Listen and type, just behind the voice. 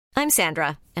I'm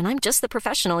Sandra, and I'm just the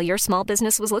professional your small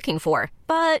business was looking for.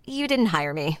 But you didn't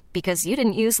hire me because you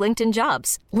didn't use LinkedIn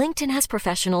Jobs. LinkedIn has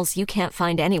professionals you can't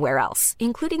find anywhere else,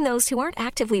 including those who aren't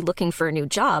actively looking for a new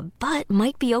job, but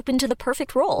might be open to the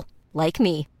perfect role, like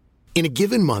me. In a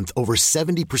given month, over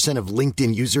 70% of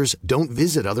LinkedIn users don't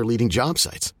visit other leading job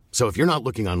sites. So if you're not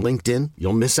looking on LinkedIn,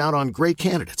 you'll miss out on great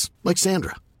candidates like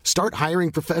Sandra. Start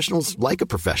hiring professionals like a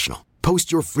professional.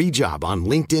 Post your free job on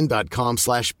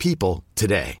linkedin.com/people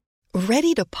today.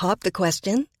 Ready to pop the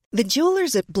question? The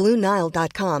jewelers at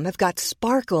BlueNile.com have got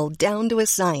sparkle down to a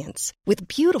science with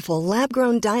beautiful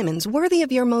lab-grown diamonds worthy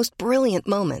of your most brilliant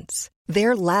moments.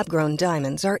 Their lab-grown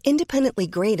diamonds are independently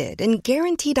graded and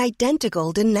guaranteed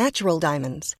identical to natural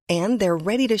diamonds, and they're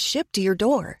ready to ship to your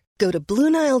door. Go to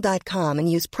BlueNile.com and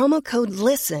use promo code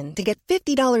LISTEN to get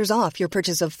 $50 off your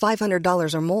purchase of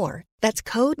 $500 or more. That's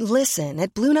code LISTEN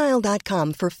at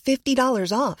BlueNile.com for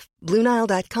 $50 off.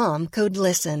 BlueNile.com, code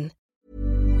LISTEN.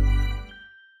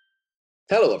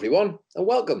 Hello, everyone, and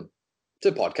welcome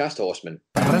to Podcast Horseman.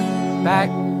 Back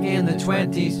in the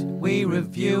 20s, we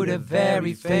reviewed a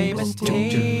very famous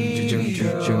team.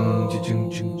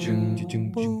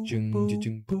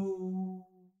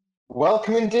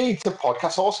 Welcome indeed to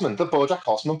Podcast Horseman, the BoJack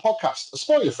Horseman podcast, a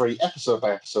spoiler-free,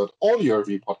 episode-by-episode audio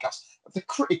review podcast of the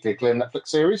critically acclaimed Netflix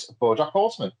series BoJack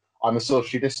Horseman. I'm a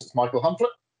socially distanced Michael Hamflett.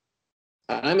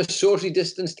 And I'm a socially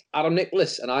distanced Adam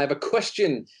Nicholas, and I have a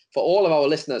question for all of our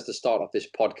listeners to start off this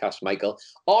podcast, Michael.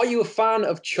 Are you a fan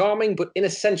of charming but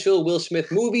inessential Will Smith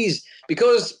movies?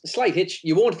 Because, slight hitch,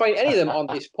 you won't find any of them on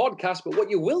this podcast, but what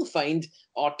you will find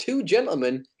are two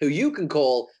gentlemen who you can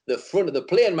call the front of the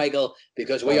plane, Michael,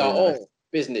 because we are all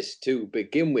business to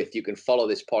begin with. You can follow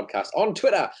this podcast on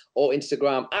Twitter or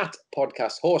Instagram at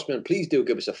Podcast Horseman. Please do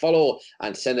give us a follow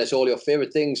and send us all your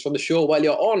favorite things from the show while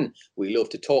you're on. We love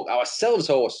to talk ourselves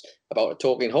horse about a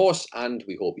talking horse, and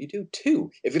we hope you do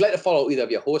too. If you'd like to follow either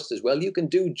of your hosts as well, you can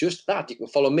do just that. You can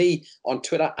follow me on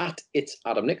Twitter at It's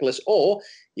Adam Nicholas, or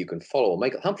you can follow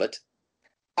Michael Hamflett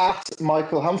At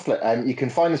Michael Hamflett. You can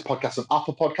find this podcast on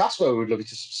Apple Podcasts, where we'd love you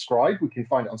to subscribe. We can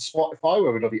find it on Spotify,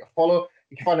 where we'd love you to follow.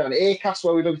 You can find it on Acast,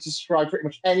 where we'd love you to subscribe. Pretty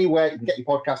much anywhere you can get your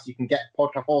podcast, you can get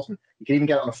Podcast Horseman. You can even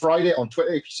get it on a Friday on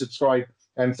Twitter if you subscribe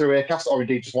through Acast, or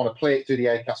indeed just want to play it through the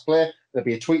Acast player. There'll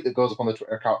be a tweet that goes up on the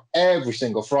Twitter account every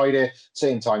single Friday,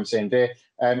 same time, same day.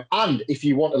 And if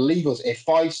you want to leave us a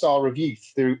 5-star review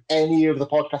through any of the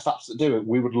podcast apps that do it,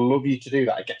 we would love you to do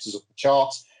that. It gets us up the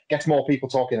charts, gets more people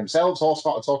talking themselves, horse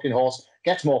started talking horse,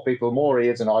 gets more people, more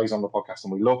ears and eyes on the podcast,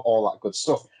 and we love all that good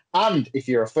stuff. And if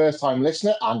you're a first-time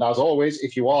listener, and as always,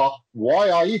 if you are, why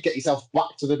are you? Get yourself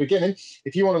back to the beginning.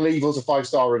 If you want to leave us a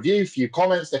 5-star review, a few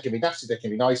comments, they can be nasty, they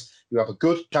can be nice. You have a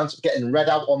good chance of getting read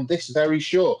out on this very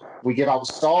show. We give out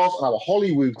stars on our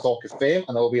Hollywood Talk of Fame,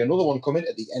 and there will be another one coming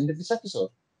at the end of this episode.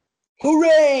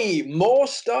 Hooray! More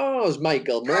stars,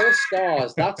 Michael, more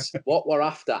stars. That's what we're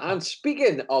after. And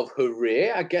speaking of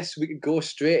hooray, I guess we could go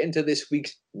straight into this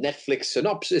week's Netflix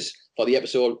synopsis for the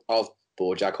episode of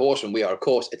BoJack Horseman. We are, of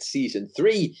course, at season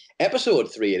 3,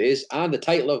 episode 3 it is, and the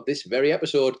title of this very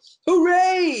episode,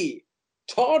 hooray!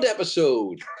 Todd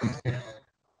episode.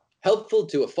 Helpful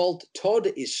to a fault,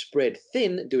 Todd is spread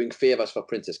thin doing favours for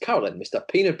Princess Carolyn, Mr.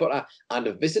 Peanut Butter, and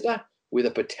a visitor with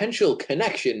a potential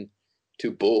connection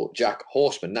to BoJack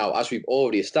Horseman. Now, as we've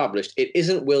already established, it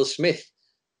isn't Will Smith,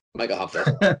 Michael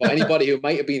Hamflett. For anybody who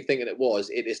might have been thinking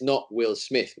it is not Will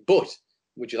Smith. But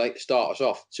would you like to start us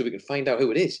off so we can find out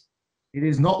who it is? It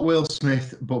is not Will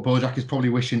Smith, but BoJack is probably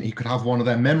wishing he could have one of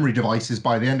their memory devices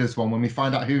by the end of this one when we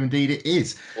find out who indeed it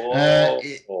is.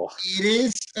 It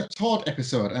is a Todd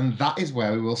episode, and that is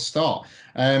where we will start.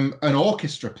 An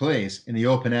orchestra plays in the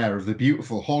open air of the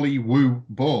beautiful Hollywood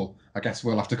Bowl. I guess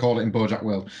we'll have to call it in BoJack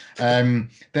world.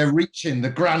 They're reaching the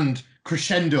grand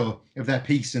crescendo of their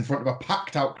piece in front of a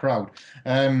packed-out crowd,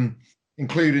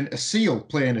 including a seal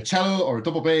playing a cello or a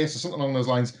double bass or something along those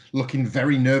lines, looking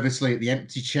very nervously at the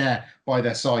empty chair by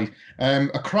their side.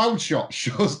 A crowd shot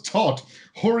shows Todd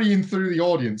hurrying through the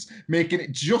audience, making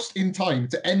it just in time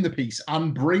to end the piece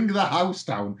and bring the house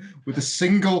down with a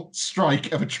single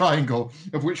strike of a triangle,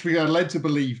 of which we are led to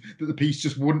believe that the piece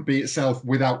just wouldn't be itself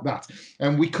without that.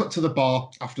 And we cut to the bar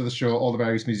after the show. All the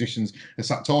various musicians are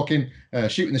sat talking,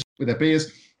 shooting the shit with their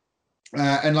beers.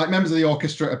 And like members of the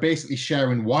orchestra are basically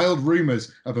sharing wild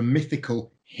rumours of a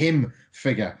mythical him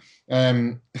figure.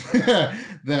 There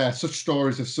are such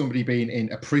stories of somebody being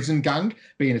in a prison gang,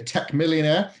 being a tech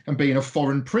millionaire, and being a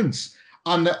foreign prince.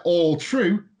 And they're all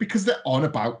true because they're on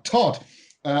about Todd.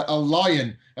 a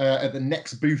lion at the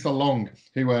next booth along,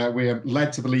 who we're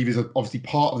led to believe is obviously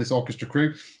part of this orchestra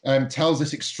crew, tells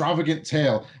this extravagant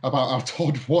tale about how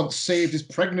Todd once saved his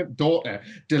pregnant daughter,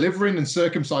 delivering and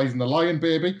circumcising the lion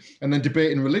baby, and then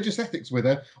debating religious ethics with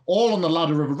her, all on the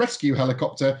ladder of a rescue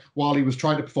helicopter while he was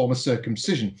trying to perform a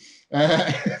circumcision.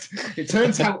 It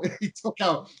turns out he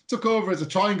took over as a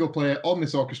triangle player on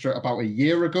this orchestra about a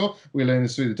year ago. We learned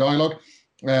this through the dialogue.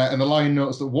 And the lion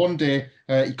notes that one day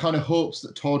he kind of hopes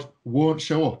that Todd won't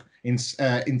show up, in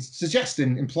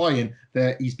implying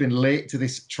that he's been late to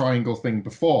this triangle thing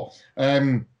before.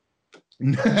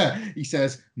 He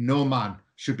says, no man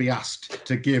should be asked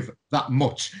to give that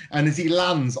much. And as he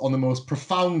lands on the most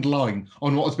profound line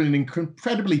on what has been an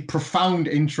incredibly profound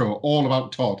intro all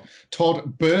about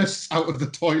Todd bursts out of the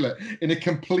toilet in a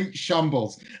complete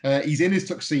shambles. He's in his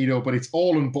tuxedo, but it's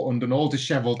all unbuttoned and all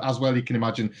disheveled, as well you can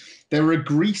imagine. There are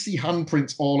greasy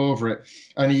handprints all over it.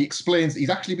 And he explains he's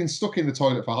actually been stuck in the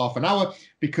toilet for half an hour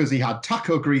because he had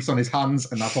taco grease on his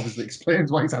hands, and that obviously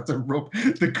explains why he's had to rub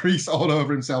the grease all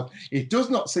over himself. It does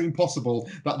not seem possible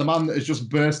that the man that has just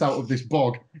burst out of this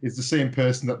bog is the same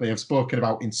person that they have spoken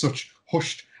about in such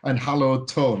hushed and hallowed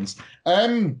tones.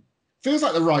 Feels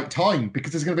like the right time,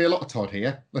 because there's going to be a lot of Todd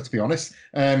here, let's be honest.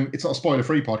 It's not a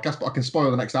spoiler-free podcast, but I can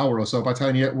spoil the next hour or so by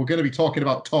telling you we're going to be talking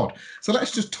about Todd. So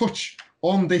let's just touch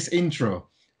on this intro,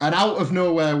 an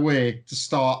out-of-nowhere way to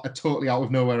start a totally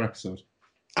out-of-nowhere episode.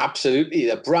 Absolutely.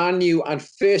 The brand new and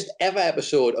first ever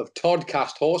episode of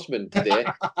Toddcast Horseman today.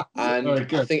 And I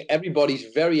think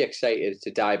everybody's very excited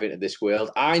to dive into this world.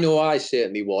 I know I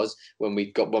certainly was when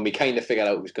we kind of figured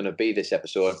out it was going to be this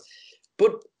episode.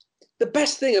 But the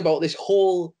best thing about this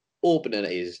whole opening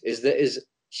is that as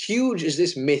huge as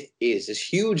this myth is,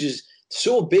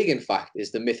 so big, in fact,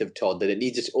 is the myth of Todd that it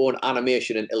needs its own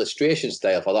animation and illustration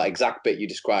style for that exact bit you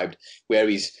described, where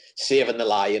he's saving the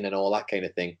lion and all that kind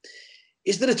of thing,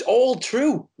 is that it's all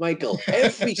true, Michael.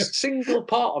 Every single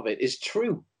part of it is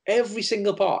true. Every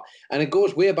single part. And it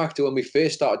goes way back to when we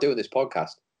first started doing this podcast.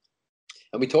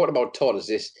 And we talked about Todd as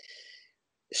this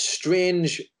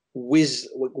strange,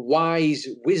 wise,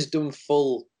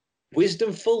 wisdomful,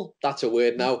 that's a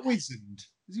word now. Wizened.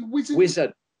 Is he wizened?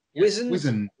 Wizard. Yeah.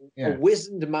 Wizened. Yeah. A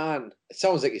wizened man. It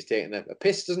sounds like he's taking a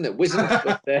piss, doesn't it? Wizened.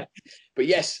 But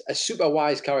yes, a super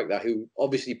wise character who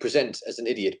obviously presents as an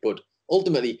idiot, but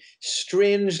ultimately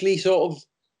strangely sort of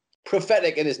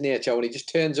prophetic in his nature when he just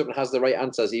turns up and has the right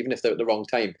answers, even if they're at the wrong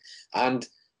time. And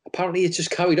apparently it's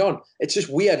just carried on. It's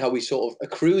just weird how we sort of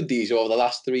accrued these over the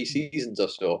last 3 seasons or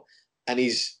so.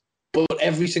 But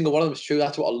every single one of them is true.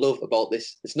 That's what I love about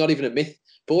this. It's not even a myth.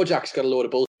 BoJack's got a load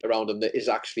of bullshit around him that is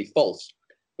actually false.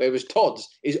 Whereas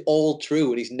Todd's is all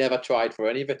true and he's never tried for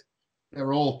any of it.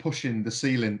 They're all pushing the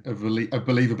ceiling of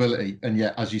believability, and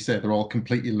yet, as you said, they're all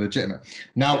completely legitimate.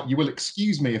 Now, you will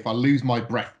excuse me if I lose my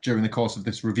breath during the course of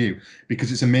this review,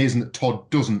 because it's amazing that Todd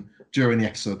doesn't during the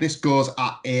episode. This goes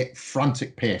at a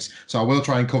frantic pace, so I will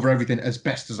try and cover everything as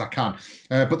best as I can.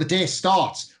 But the day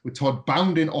starts with Todd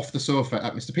bounding off the sofa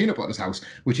at Mr. Peanut Butter's house,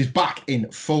 which is back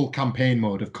in full campaign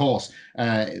mode, of course.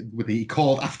 He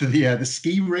called after the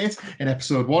ski race in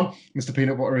episode 1. Mr.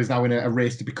 Peanut Butter is now in a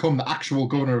race to become the actual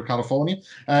governor of California.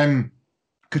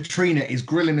 Katrina is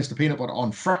grilling Mr. Peanut Butter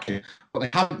on fracking, but they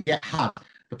haven't yet had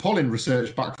the polling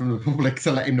research back from the public to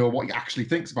let him know what he actually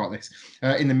thinks about this.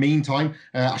 In the meantime,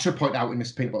 I should point out in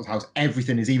Mr. Peanut Butter's house,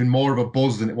 everything is even more of a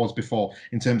buzz than it was before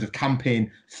in terms of campaign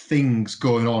things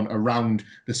going on around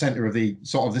the centre of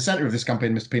this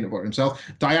campaign, Mr. Peanut Butter himself.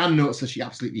 Diane notes that she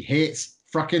absolutely hates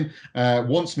fracking,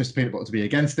 wants Mr. Peanut Butter to be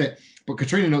against it. But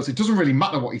Katrina notes it doesn't really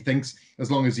matter what he thinks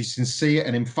as long as he's sincere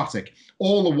and emphatic.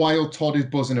 All the while, Todd is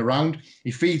buzzing around.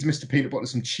 He feeds Mr. Peanut Butter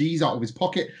some cheese out of his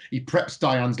pocket. He preps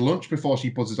Diane's lunch before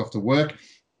she buzzes off to work.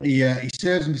 He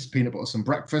serves Mr. Peanut Butter some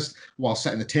breakfast while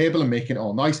setting the table and making it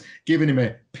all nice, giving him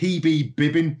a PB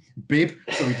bib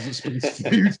so he doesn't spill his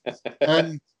food.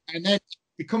 And then it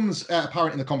becomes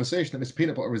apparent in the conversation that Mr.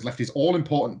 Peanut Butter has left his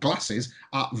all-important glasses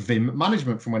at Vim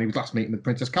Management from when he was last meeting with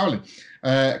Princess Carolyn.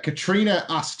 Katrina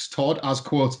asks Todd, as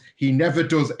quote, he never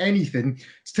does anything,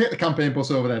 to take the campaign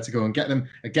bus over there to go and get them,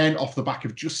 again off the back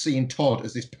of just seeing Todd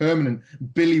as this permanent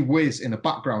Billy Whiz in the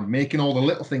background, making all the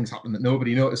little things happen that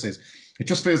nobody notices. It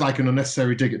just feels like an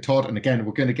unnecessary dig at Todd, and again,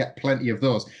 we're going to get plenty of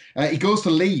those. He goes to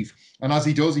leave, and as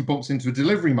he does, he bumps into a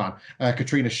delivery man.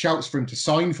 Katrina shouts for him to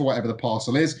sign for whatever the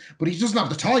parcel is, but he doesn't have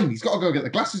the time. He's got to go get the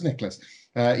glasses, Nicholas.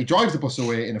 He drives the bus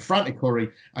away in a frantic hurry,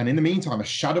 and in the meantime, a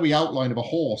shadowy outline of a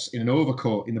horse in an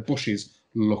overcoat in the bushes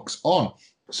looks on.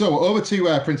 So over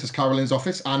to Princess Caroline's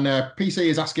office, and PC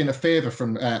is asking a favour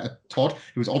from Todd,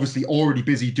 who is obviously already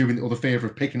busy doing the other favour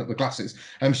of picking up the glasses.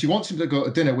 She wants him to go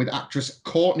to dinner with actress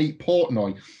Courtney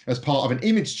Portnoy as part of an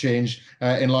image change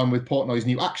in line with Portnoy's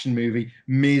new action movie,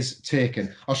 Ms.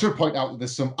 Taken. I should point out that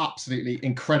there's some absolutely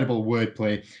incredible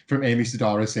wordplay from Amy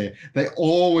Sedaris here. They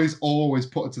always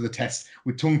put it to the test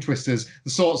with tongue twisters, the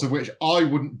sorts of which I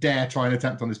wouldn't dare try and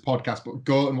attempt on this podcast, but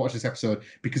go and watch this episode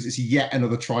because it's yet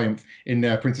another triumph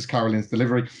in Princess Caroline's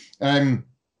delivery.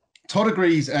 Todd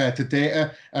agrees to date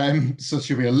her, so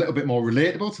she'll be a little bit more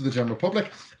relatable to the general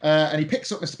public. And he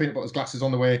picks up Mr. Peanut Butter's glasses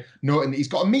on the way, noting that he's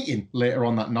got a meeting later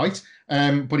on that night,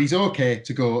 but he's okay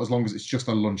to go as long as it's just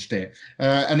a lunch date.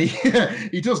 And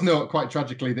he does note, quite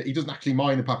tragically, that he doesn't actually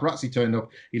mind the paparazzi turning up.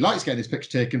 He likes getting his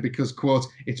picture taken because, quote,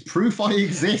 it's proof I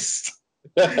exist.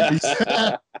 He's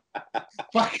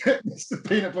back at Mr.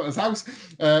 Peanut Butter's house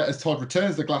as Todd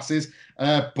returns the glasses,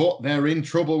 but they're in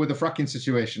trouble with the fracking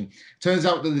situation. Turns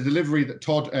out that the delivery that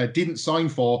Todd didn't sign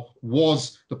for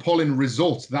was the polling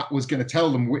result that was going to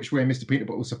tell them which way Mr. Peanut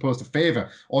Butter was supposed to favour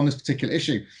on this particular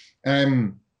issue.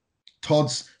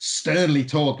 Todd's sternly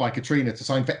told by Katrina to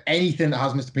sign for anything that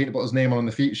has Mr. Peanut Butter's name on in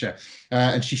the future.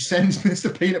 And she sends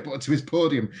Mr. Peanut Butter to his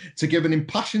podium to give an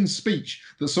impassioned speech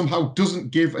that somehow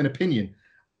doesn't give an opinion.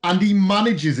 And he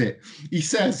manages it. He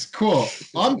says, quote,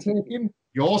 I'm taking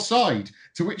your side.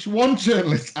 To which one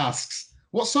journalist asks,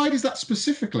 what side is that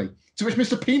specifically? To which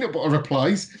Mr. Peanut Butter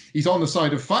replies, he's on the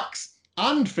side of facts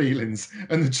and feelings.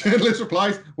 And the journalist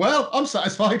replies, well, I'm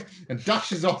satisfied, and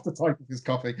dashes off to type up his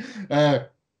coffee.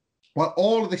 While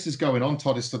all of this is going on,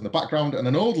 Todd is stood in the background, and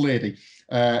an old lady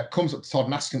comes up to Todd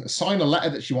and asks him to sign a letter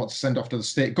that she wants to send off to the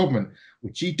state government,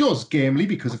 which he does gamely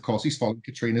because, of course, he's following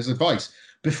Katrina's advice.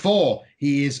 Before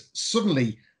he is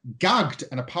suddenly gagged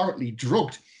and apparently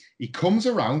drugged, he comes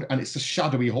around, and it's the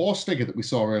shadowy horse figure that we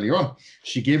saw earlier on.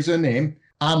 She gives her name,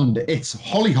 and it's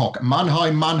Hollyhock,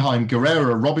 Mannheim,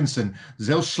 Guerrero, Robinson,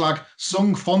 Zilschlag,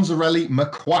 Sung, Fonzarelli,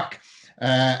 McQuack.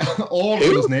 All of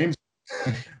those names.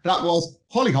 That was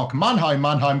Hollyhock,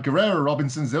 Mannheim, Guerrero,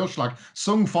 Robinson, Zilschlag,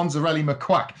 Sung, Fonzarelli,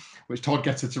 McQuack, which Todd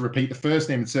gets her to repeat the first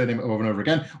name and surname over and over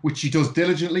again, which she does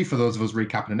diligently for those of us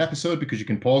recapping an episode because you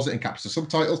can pause it and capture the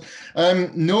subtitles,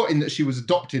 noting that she was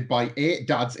adopted by 8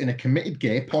 dads in a committed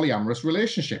gay polyamorous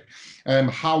relationship.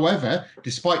 However,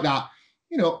 despite that,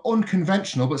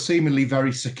 unconventional but seemingly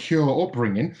very secure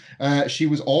upbringing, she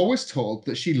was always told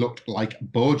that she looked like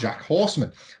BoJack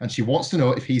Horseman, and she wants to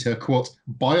know if he's her, quote,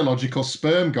 biological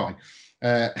sperm guy.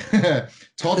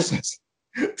 Todd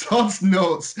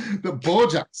notes that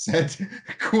BoJack said,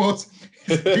 quote,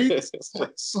 his penis is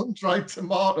like sun-dried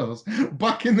tomatoes.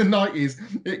 Back in the 90s,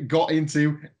 it got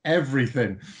into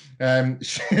everything.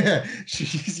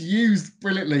 She's used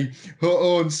brilliantly her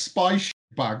own spice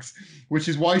bags, which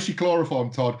is why she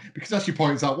chloroformed Todd, because as she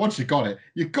points out, once you got it,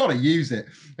 you've got to use it.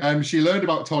 She learned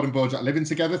about Todd and BoJack living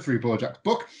together through BoJack's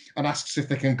book and asks if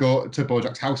they can go to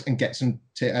BoJack's house and get some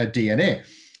DNA.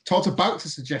 Todd's about to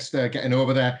suggest getting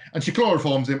over there, and she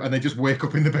chloroforms him, and they just wake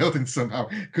up in the building somehow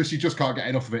because she just can't get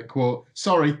enough of it. Quote,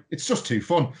 sorry, it's just too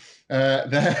fun.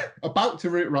 They're about to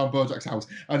root around BoJack's house,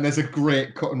 and there's a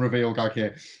great cut and reveal gag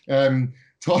here.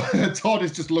 Todd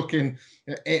is just looking,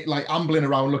 like ambling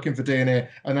around looking for DNA,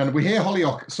 and then we hear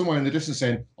Hollyhock somewhere in the distance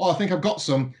saying, oh, I think I've got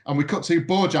some, and we cut to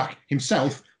BoJack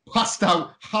himself, passed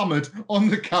out, hammered on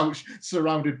the couch,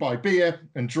 surrounded by beer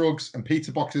and drugs and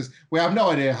pizza boxes. We have no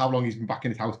idea how long he's been back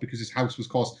in his house because his house was,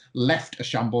 of course, left a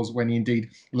shambles when he indeed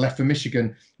left for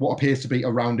Michigan, what appears to be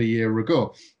around a year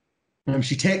ago.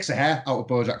 She takes the hair out of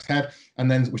BoJack's head, and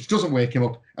then, which doesn't wake him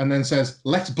up, and then says,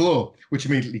 let's blow, which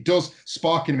immediately does,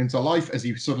 sparking him into life as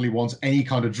he suddenly wants any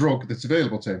kind of drug that's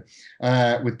available to him.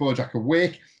 With BoJack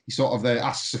awake, he sort of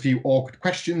asks a few awkward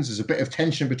questions. There's a bit of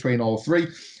tension between all three.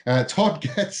 Todd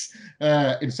gets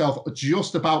himself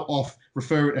just about off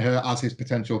referring to her as his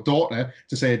potential daughter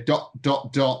to say ...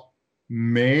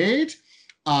 maid.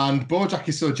 And BoJack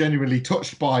is so genuinely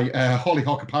touched by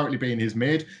Hollyhock apparently being his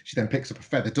maid. She then picks up a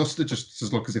feather duster just to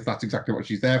look as if that's exactly what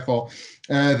she's there for.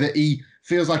 That he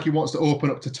feels like he wants to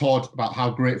open up to Todd about how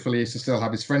grateful he is to still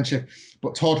have his friendship.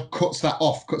 But Todd cuts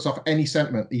off any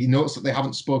sentiment. He notes that they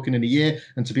haven't spoken in a year.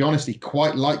 And to be honest, he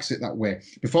quite likes it that way.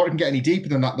 Before it can get any deeper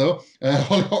than that, though,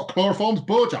 Hollyhock chloroforms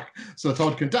BoJack. So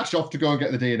Todd can dash off to go and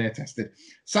get the DNA tested.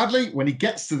 Sadly, when he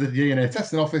gets to the DNA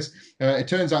testing office, it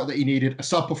turns out that he needed a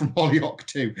sample from Hollyhock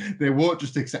too. They won't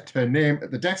just accept her name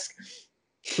at the desk.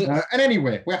 And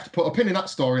anyway, we have to put a pin in that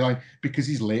storyline because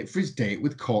he's late for his date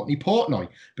with Courtney Portnoy.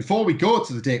 Before we go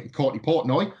to the date with Courtney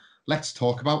Portnoy, let's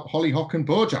talk about Hollyhock and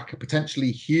BoJack, a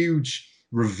potentially huge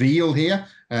reveal here,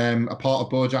 a part of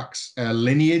BoJack's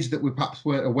lineage that we perhaps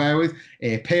weren't aware of,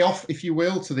 a payoff, if you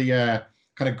will, to the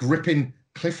kind of gripping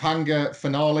cliffhanger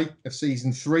finale of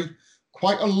season 3.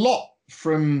 Quite a lot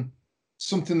from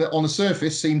something that on the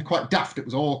surface seemed quite daft. It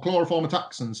was all chloroform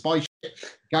attacks and spy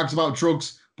shit, gags about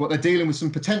drugs, but they're dealing with some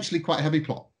potentially quite heavy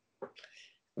plot.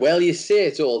 Well, you say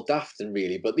it's all daft and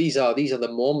really, but these are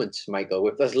the moments, Michael.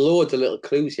 There's loads of little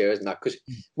clues here, isn't there? Because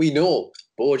we know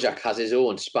BoJack has his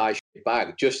own spy shit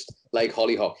bag, just like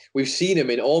Hollyhock. We've seen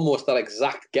him in almost that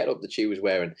exact getup that she was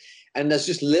wearing, and there's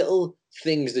just little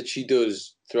things that she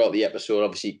does throughout the episode.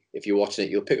 Obviously, if you're watching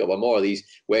it, you'll pick up on more of these,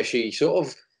 where she sort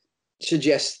of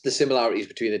suggests the similarities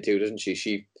between the two, doesn't she?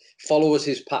 She follows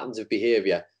his patterns of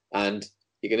behaviour, and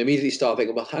you can immediately start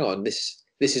thinking, well, hang on, this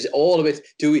is all of it.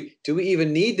 Do we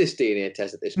even need this DNA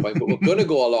test at this point? But we're going to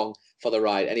go along for the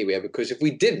ride anyway, because if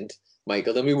we didn't,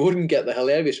 Michael, then we wouldn't get the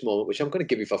hilarious moment, which I'm going to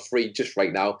give you for free just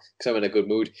right now, because I'm in a good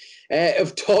mood,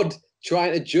 of Todd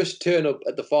trying to just turn up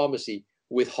at the pharmacy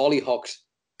with Hollyhock's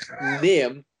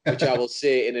name, which I will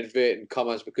say in inverted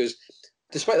commas, because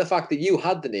despite the fact that you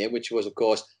had the name, which was, of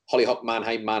course, Hollyhock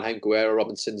Mannheim, Guerrero,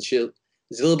 Robinson,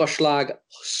 Zilberschlag,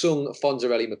 Sung,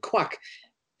 Fonzarelli, McQuack,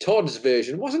 Todd's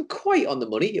version wasn't quite on the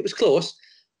money. It was close.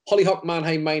 Hollyhock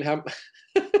Mannheim.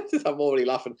 I'm already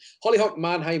laughing. Hollyhock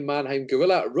Mannheim,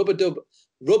 Gorilla, Rubber Dub,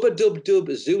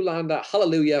 Zoolander,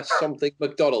 Hallelujah, something,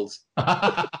 McDonald's.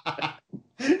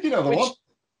 You know the one.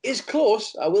 Is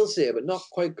close, I will say, but not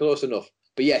quite close enough.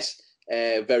 But yes,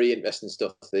 very interesting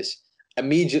stuff, this.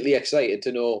 Immediately excited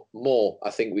to know more,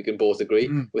 I think we can both agree,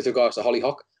 with regards to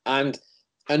Hollyhock. And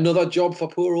another job for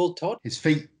poor old Todd. His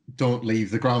feet don't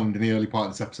leave the ground in the early part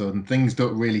of this episode, and things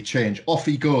don't really change. Off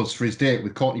he goes for his date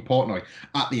with Courtney Portnoy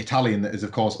at the Italian that is,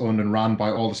 of course, owned and ran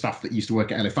by all the staff that used to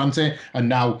work at Elefante, and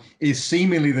now is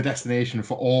seemingly the destination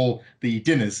for all the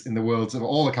dinners in the worlds of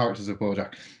all the characters of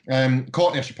BoJack.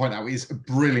 Courtney, I should point out, is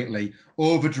brilliantly,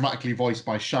 over-dramatically voiced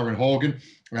by Sharon Horgan,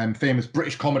 famous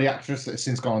British comedy actress that has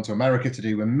since gone on to America to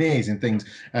do amazing things.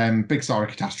 Big star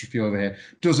of Catastrophe over here.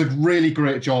 Does a really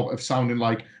great job of sounding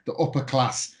like the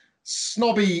upper-class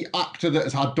snobby actor that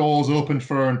has had doors opened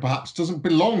for her and perhaps doesn't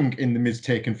belong in the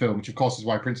Miz-Taken film, which of course is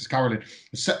why Princess Carolyn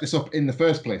has set this up in the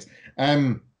first place.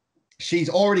 She's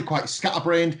already quite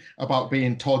scatterbrained about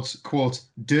being Todd's, quote,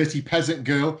 dirty peasant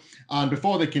girl. And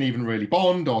before they can even really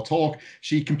bond or talk,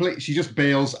 she just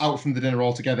bails out from the dinner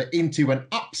altogether into an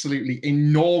absolutely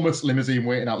enormous limousine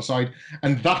waiting outside.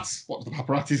 And that's what the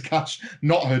paparazzis catch,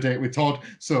 not her date with Todd.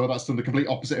 So that's done the complete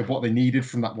opposite of what they needed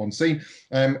from that one scene.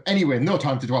 Anyway, no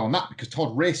time to dwell on that, because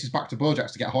Todd races back to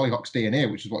BoJack's to get Hollyhock's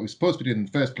DNA, which is what he was supposed to be doing in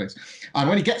the first place. And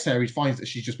when he gets there, he finds that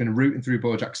she's just been rooting through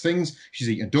BoJack's things.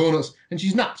 She's eating donuts and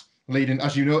she's napped. Leading,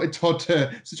 as you noted, Todd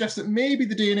suggests that maybe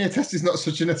the DNA test is not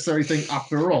such a necessary thing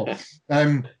after all.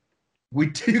 We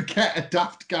do get a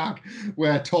daft gag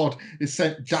where Todd is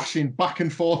sent dashing back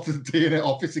and forth to the DNA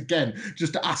office again,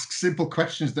 just to ask simple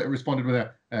questions that are responded with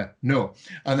a no.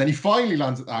 And then he finally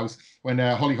lands at the house when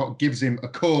Hollyhock gives him a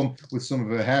comb with some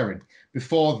of her hair in.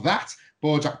 Before that,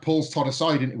 BoJack pulls Todd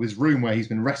aside into his room where he's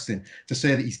been resting to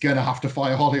say that he's going to have to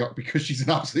fire Hollyhock because she's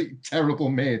an absolutely terrible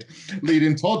maid,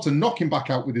 leading Todd to knock him back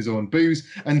out with his own booze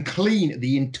and clean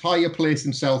the entire place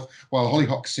himself while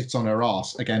Hollyhock sits on her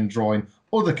arse, again drawing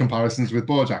other comparisons with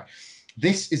BoJack.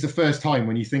 This is the first time,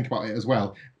 when you think about it as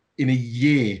well, in a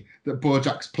year that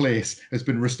BoJack's place has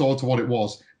been restored to what it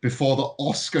was before the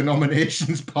Oscar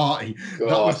nominations party. God.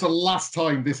 That was the last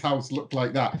time this house looked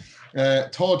like that.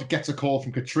 Todd gets a call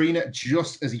from Katrina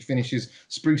just as he finishes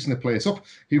sprucing the place up,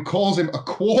 who calls him a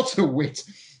quarter wit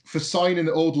for signing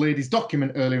the old lady's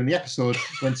document earlier in the episode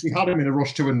when she had him in a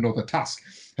rush to another task.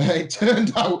 It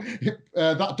turned out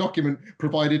that document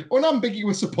provided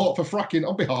unambiguous support for fracking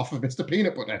on behalf of Mr.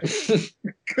 Peanut Butter.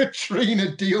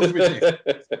 Katrina deals with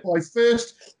it by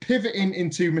first pivoting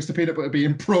into Mr. Peanut Butter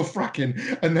being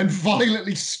pro-fracking and then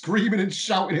violently screaming and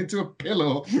shouting into a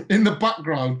pillow in the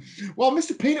background, while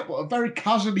Mr. Peanut Butter very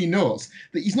casually notes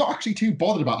that he's not actually too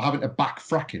bothered about having to back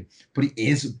fracking, but he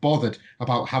is bothered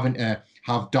about having to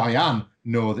have Diane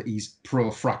know that he's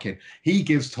pro-fracking. He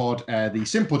gives Todd the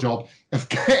simple job of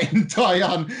getting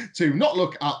Diane to not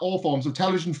look at all forms of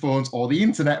television, phones, or the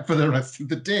internet for the rest of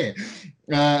the day.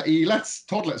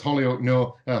 Todd lets Hollyhock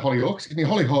know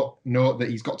that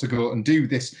he's got to go and do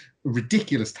this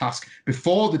ridiculous task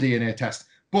before the DNA test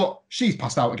But she's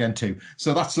passed out again too.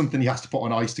 So that's something he has to put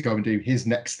on ice to go and do his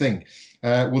next thing.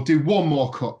 We'll do one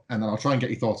more cut and then I'll try and get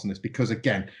your thoughts on this because,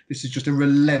 again, this is just a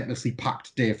relentlessly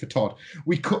packed day for Todd.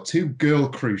 We cut to Girl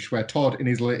Cruise, where Todd, in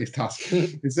his latest task,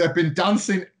 has been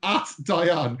dancing at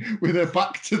Diane with her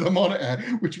back to the monitor,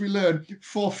 which we learn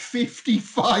for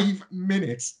 55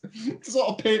 minutes. To sort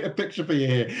of paint a picture for you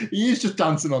here, he is just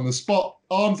dancing on the spot,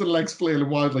 arms and legs flailing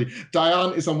wildly.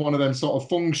 Diane is on one of them sort of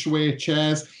feng shui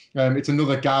chairs. It's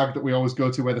another gag that we always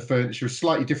go to where the furniture is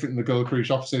slightly different than the Girl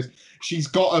Cruise offices. She's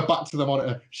got her back to the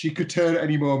monitor. She could turn at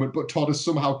any moment, but Todd has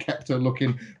somehow kept her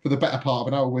looking for the better part of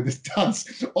an hour with this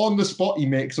dance. On the spot, he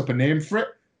makes up a name for it.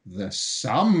 The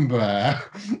Samba.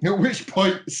 At which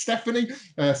point, Stefani,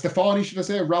 should I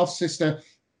say, Ralph's sister,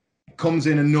 comes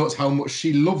in and notes how much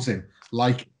she loves him.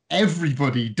 Like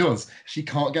everybody does. She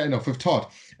can't get enough of Todd.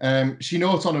 She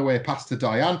notes on her way past to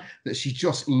Diane that she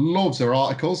just loves her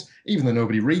articles, even though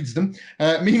nobody reads them.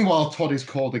 Meanwhile, Todd is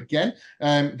called again.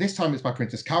 This time it's by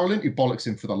Princess Carolyn, who bollocks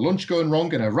him for the lunch going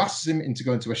wrong and harasses him into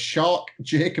going to a Shark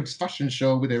Jacobs fashion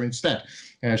show with her instead.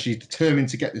 She's determined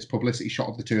to get this publicity shot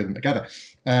of the two of them together.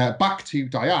 Back to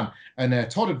Diane, and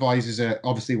Todd advises her,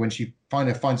 obviously, when she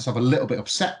finds herself a little bit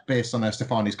upset based on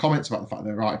Stefani's comments about the fact that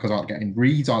her articles aren't getting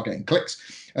reads, aren't getting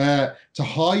clicks, to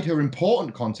hide her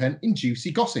important content in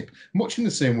juicy gossip, much in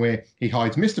the same way he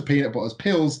hides Mr. Peanut Butter's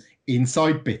pills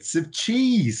inside bits of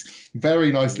cheese.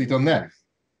 Very nicely done there.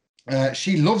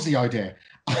 She loves the idea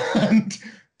and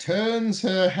turns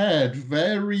her head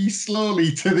very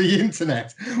slowly to the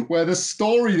internet, where the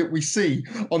story that we see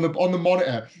on the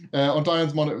monitor, on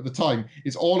Diane's monitor at the time,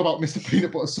 is all about Mr.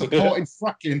 Peanut Butter supporting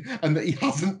fracking and that he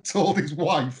hasn't told his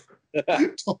wife.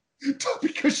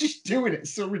 Because she's doing it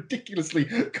so ridiculously,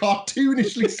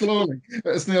 cartoonishly slowly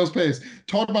at a snail's pace.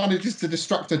 Todd manages to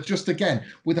distract her just again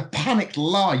with a panicked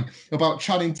lie about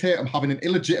Channing Tatum having an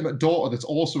illegitimate daughter that's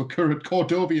also a current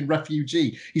Cordovian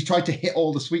refugee. He's tried to hit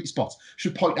all the sweet spots.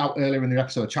 Should point out earlier in the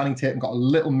episode, Channing Tatum got a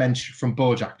little mention from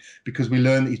Bojack because we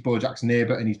learned that he's Bojack's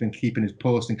neighbour and he's been keeping his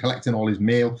post and collecting all his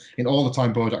mail in all the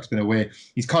time Bojack's been away.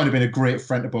 He's kind of been a great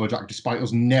friend to Bojack despite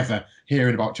us never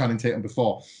hearing about Channing Tatum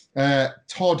before.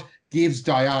 Todd gives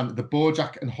Diane the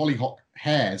Bojack and Hollyhock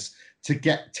hairs to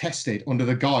get tested under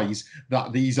the guise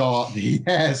that these are the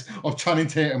hairs of Channing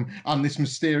Tatum and this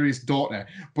mysterious daughter,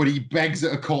 but he begs her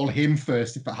to call him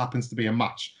first if it happens to be a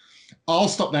match. I'll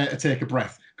stop there to take a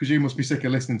breath because you must be sick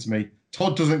of listening to me.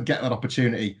 Todd doesn't get that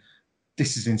opportunity.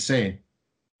 This is insane.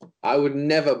 I would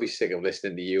never be sick of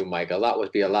listening to you, Michael. That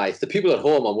would be a lie. It's the people at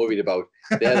home I'm worried about.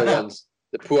 They're the ones,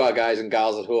 the poor guys and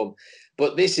gals at home.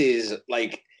 But this is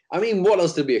like, I mean, what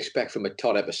else did we expect from a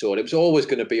Todd episode? It was always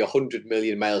going to be 100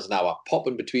 million miles an hour,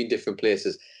 popping between different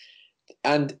places.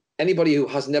 And anybody who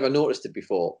has never noticed it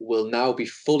before will now be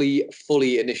fully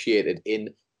initiated in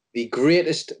the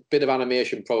greatest bit of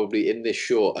animation probably in this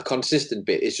show, a consistent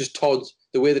bit. It's just Todd's,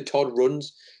 the way that Todd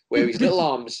runs, where his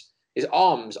little his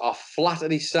arms are flat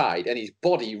at his side and his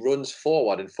body runs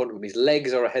forward in front of him. His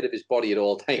legs are ahead of his body at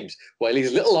all times, while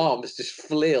his little arms just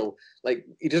flail. Like,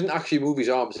 he doesn't actually move his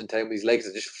arms in time. His legs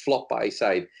are just flop by his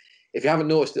side. If you haven't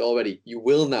noticed it already, you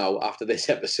will now after this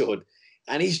episode.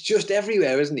 And he's just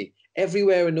everywhere, isn't he?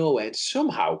 Everywhere and nowhere. And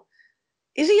somehow,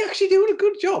 is he actually doing a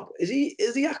good job? Is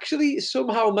he actually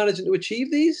somehow managing to achieve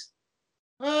these?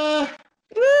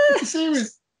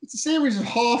 It's a series of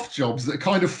half jobs that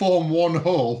kind of form one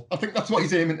whole. I think that's what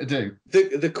he's aiming to do.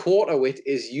 The quarter wit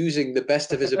is using the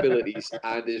best of his abilities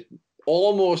and is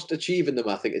almost achieving them,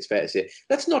 I think it's fair to say.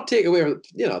 Let's not take away from,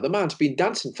 the man's been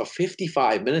dancing for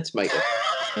 55 minutes, Michael.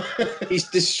 He's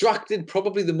distracted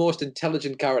probably the most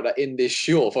intelligent character in this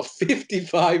show for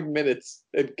 55 minutes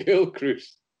at Girl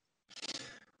Cruise.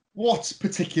 What's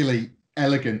particularly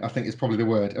elegant, I think is probably the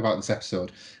word about this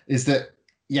episode, is that,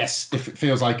 yes, if it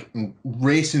feels like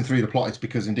racing through the plot, it's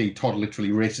because indeed Todd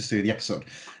literally races through the episode.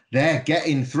 They're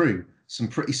getting through some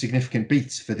pretty significant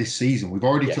beats for this season. We've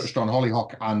already touched on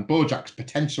Hollyhock and Bojack's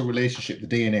potential relationship, the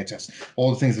DNA test,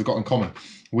 all the things they've got in common.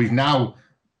 We've now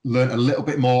learned a little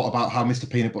bit more about how Mr.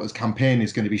 Peanut Butter's campaign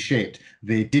is going to be shaped.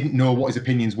 They didn't know what his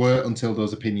opinions were until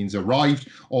those opinions arrived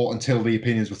or until the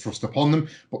opinions were thrust upon them.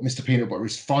 But Mr. Peanut Butter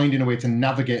is finding a way to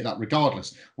navigate that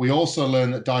regardless. We also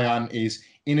learn that Diane is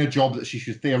in a job that she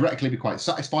should theoretically be quite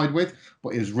satisfied with,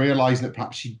 but is realising that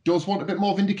perhaps she does want a bit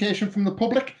more vindication from the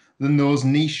public than those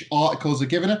niche articles are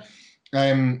giving her.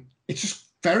 It's just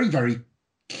very, very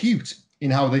cute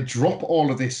in how they drop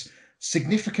all of this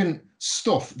significant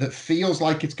stuff that feels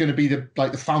like it's going to be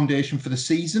the foundation for the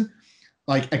season,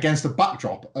 like against the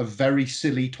backdrop of very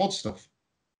silly Todd stuff.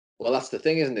 Well, that's the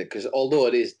thing, isn't it? Because although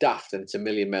it is daft and it's a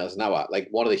million miles an hour, like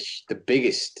one of the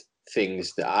biggest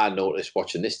things that I noticed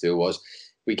watching this through was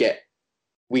we get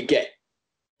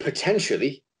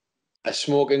potentially a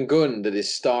smoking gun that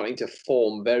is starting to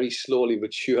form very slowly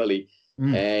but surely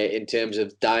in terms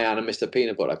of Diane and Mr.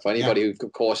 Peanut Butter. For anybody who,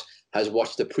 of course, has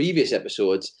watched the previous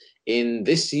episodes in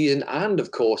this season and,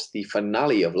 of course, the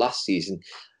finale of last season,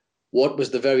 what was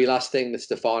the very last thing that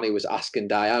Stefani was asking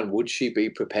Diane? Would she be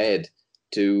prepared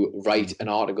to write an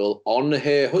article on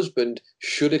her husband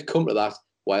should it come to that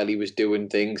while he was doing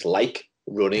things like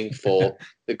running for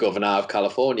the governor of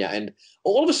California? And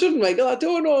all of a sudden, Michael, I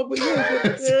don't know, but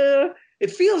it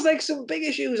feels like some big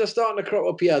issues are starting to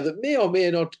crop up here that may or may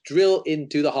not drill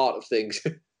into the heart of things.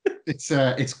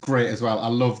 It's great as well. I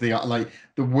love the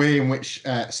way in which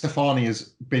Stefani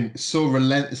has been so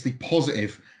relentlessly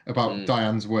positive about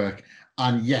Diane's work,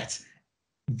 and yet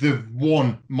the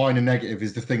one minor negative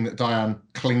is the thing that Diane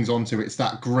clings onto. It's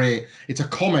a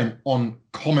comment on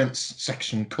comments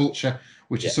section culture,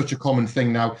 which is such a common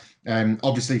thing now.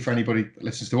 Obviously, for anybody that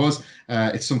listens to us,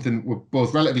 it's something we're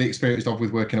both relatively experienced of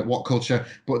with working at What Culture,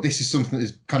 but this is something that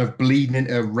is kind of bleeding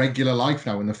into regular life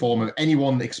now in the form of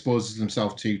anyone that exposes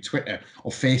themselves to Twitter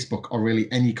or Facebook or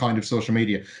really any kind of social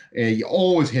media. You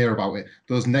always hear about it.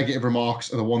 Those negative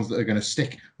remarks are the ones that are going to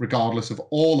stick regardless of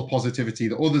all the positivity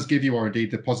that others give you or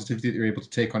indeed the positivity that you're able to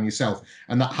take on yourself.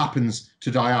 And that happens to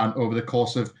Diane over the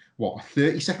course of, a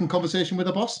 30-second conversation with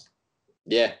her boss?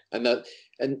 Yeah, and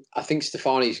I think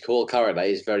Stefani's whole character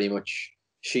is very much,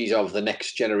 she's of the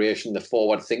next generation, the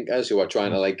forward thinkers who are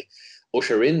trying to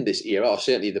usher in this era, or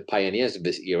certainly the pioneers of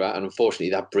this era. And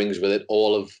unfortunately, that brings with it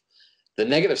all of the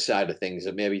negative side of things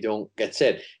that maybe don't get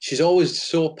said. She's always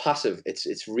so passive.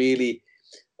 It's really,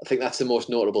 I think that's the most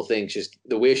notable thing. Just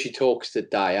the way she talks to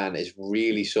Diane is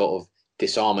really sort of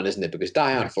disarming, isn't it? Because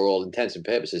Diane, for all intents and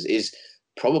purposes, is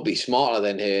probably smarter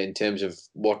than her in terms of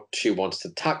what she wants to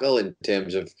tackle, in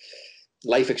terms of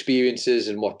life experiences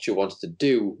and what she wants to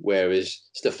do. Whereas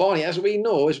Stefani, as we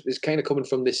know, is kind of coming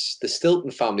from the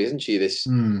Stilton family, isn't she? The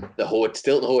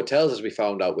Stilton Hotels, as we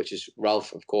found out, which is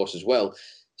Ralph, of course, as well.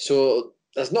 So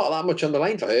there's not that much on the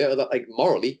line for her,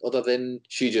 morally, other than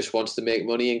she just wants to make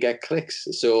money and get clicks.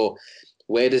 So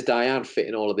where does Diane fit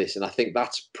in all of this? And I think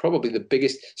that's probably the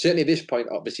biggest, certainly at this point,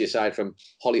 obviously, aside from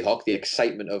Hollyhock, the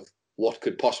excitement of what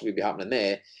could possibly be happening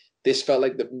there, this felt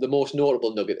like the most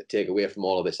notable nugget to take away from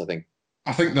all of this, I think.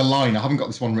 I think the line, I haven't got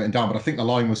this one written down, but I think the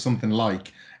line was something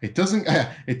like, it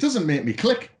doesn't make me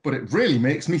click, but it really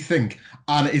makes me think.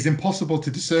 And it is impossible to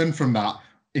discern from that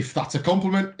if that's a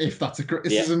compliment, if that's a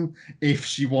criticism, if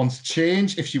she wants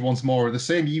change, if she wants more of the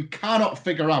same. You cannot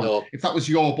figure out, if that was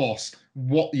your boss,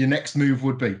 what your next move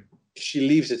would be. She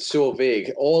leaves it so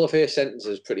vague. All of her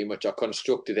sentences pretty much are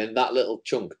constructed in that little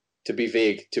chunk to be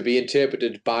vague, to be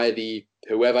interpreted by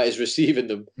whoever is receiving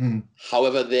them,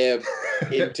 however their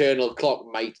internal clock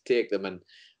might take them. And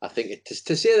I think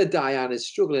to say that Diane is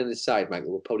struggling inside,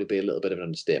 Michael, will probably be a little bit of an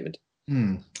understatement.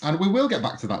 And we will get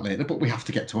back to that later, but we have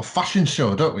to get to a fashion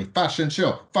show, don't we? Fashion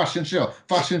show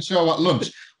at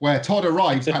lunch, where Todd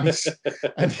arrives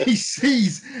and he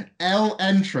sees L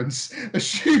entrance,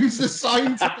 assumes the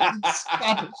signs in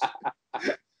Spanish,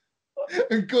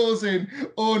 and goes in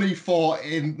only for,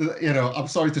 I'm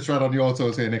sorry to tread on your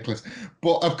toes here, Nicholas,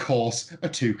 but of course, a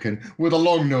toucan with a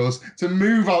long nose to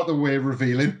move out the way,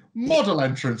 revealing model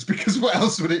entrance, because what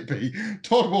else would it be?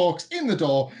 Todd walks in the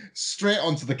door, straight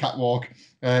onto the catwalk.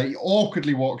 He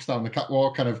awkwardly walks down the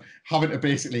catwalk, kind of having to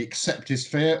basically accept his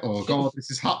fate. Oh, God, this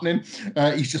is happening.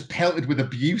 He's just pelted with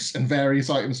abuse and various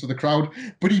items for the crowd.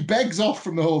 But he begs off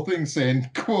from the whole thing, saying,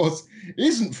 quote,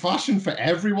 isn't fashion for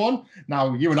everyone?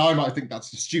 Now, you and I might think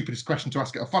that's the stupidest question to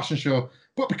ask at a fashion show,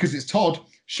 but because it's Todd,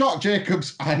 Shark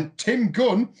Jacobs and Tim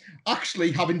Gunn,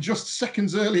 actually having just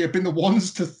seconds earlier been the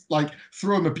ones to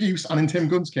throw him abuse, and in Tim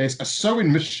Gunn's case, a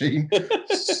sewing machine,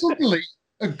 suddenly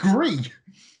agree,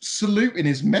 saluting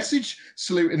his message,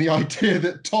 saluting the idea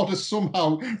that Todd has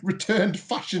somehow returned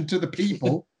fashion to the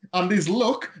people, and his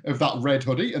look of that red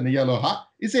hoodie and the yellow hat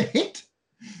is a hit.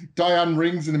 Diane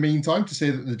rings in the meantime to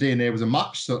say that the DNA was a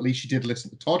match, so at least she did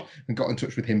listen to Todd and got in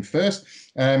touch with him first.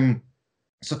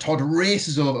 So Todd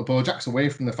races over to Bojack's away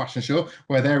from the fashion show,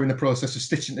 where they're in the process of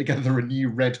stitching together a new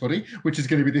red hoodie, which is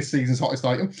going to be this season's hottest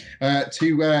item,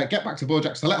 to get back to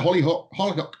Bojack's to let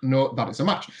Hollyhock know that it's a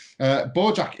match.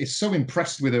 Bojack is so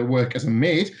impressed with her work as a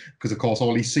maid, because of course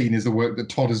all he's seen is the work that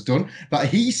Todd has done, that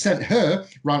he sent her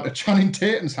round to Channing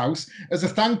Tatum's house as a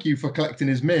thank you for collecting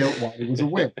his mail while he was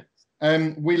away.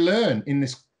 We learn in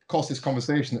this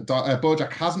conversation that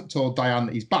Bojack hasn't told Diane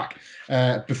that he's back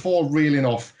before reeling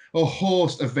off a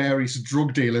host of various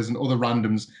drug dealers and other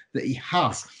randoms that he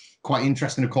has. Quite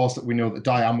interesting, of course, that we know that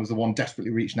Diane was the one desperately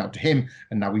reaching out to him,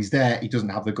 and now he's there, he doesn't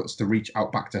have the guts to reach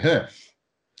out back to her.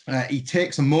 He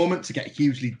takes a moment to get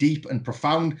hugely deep and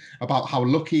profound about how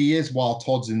lucky he is while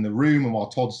Todd's in the room and while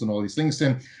Todd's done all these things to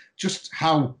him, just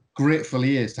how grateful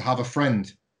he is to have a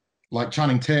friend like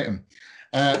Channing Tatum.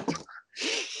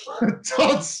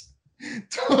 Todd's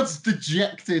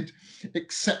dejected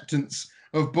acceptance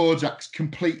of Bojack's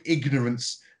complete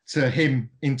ignorance to him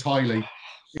entirely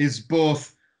is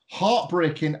both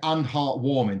heartbreaking and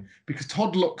heartwarming, because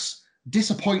Todd looks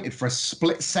disappointed for a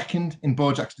split second in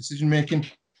Bojack's decision making,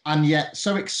 and yet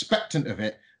so expectant of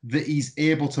it that he's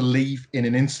able to leave in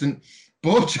an instant.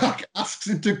 Bojack asks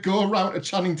him to go around to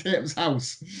Channing Tatum's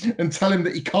house and tell him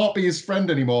that he can't be his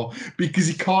friend anymore because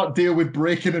he can't deal with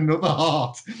breaking another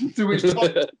heart. To which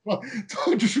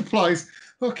Todd just replies,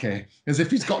 okay, as if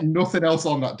he's got nothing else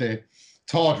on that day.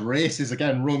 Todd races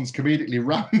again, runs comedically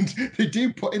round. They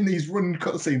do put in these run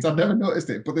cutscenes. I've never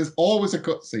noticed it, but there's always a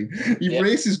cutscene. He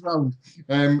races round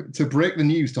to break the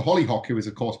news to Hollyhock, who is,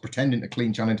 of course, pretending to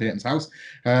clean Channing Tatum's house,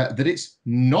 that it's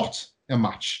not a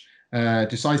match.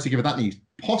 Decides to give her that news,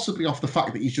 possibly off the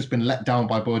fact that he's just been let down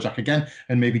by Bojack again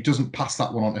and maybe doesn't pass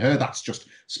that one on to her. That's just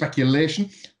speculation.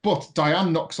 But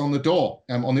Diane knocks on the door.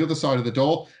 On the other side of the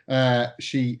door,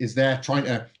 she is there trying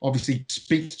to obviously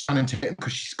speak to Channing Tatum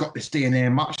because she's got this DNA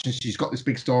match and she's got this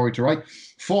big story to write,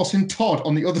 forcing Todd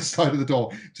on the other side of the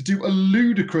door to do a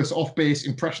ludicrous off-base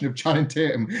impression of Channing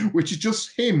Tatum, which is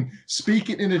just him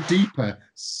speaking in a deeper,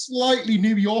 slightly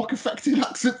New York affected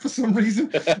accent for some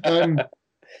reason.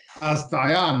 As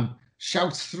Diane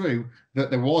shouts through that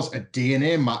there was a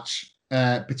DNA match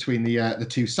between the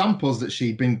two samples that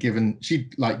she'd been given,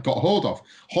 she'd got hold of.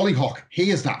 Hollyhock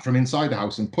hears that from inside the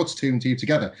house and puts two and two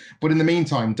together. But in the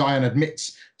meantime, Diane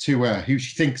admits to who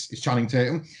she thinks is Channing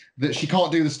Tatum that she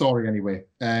can't do the story anyway.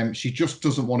 She just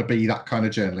doesn't want to be that kind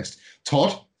of journalist.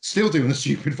 Todd, still doing the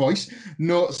stupid voice,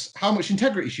 notes how much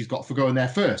integrity she's got for going there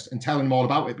first and telling them all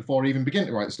about it before even beginning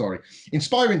to write the story,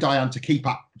 inspiring Diane to keep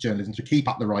at journalism, to keep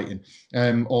at the writing.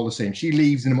 All the same, she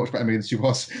leaves in a much better mood than she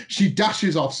was. She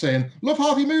dashes off saying, "Love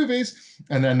Harvey movies,"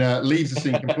 and then leaves the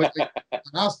scene completely. And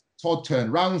as Todd turns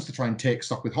round to try and take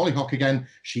stock with Hollyhock again,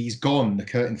 she's gone. The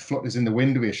curtain flutters in the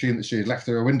window. We assume that she had left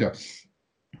through her window.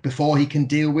 Before he can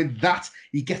deal with that,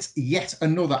 he gets yet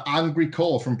another angry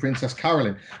call from Princess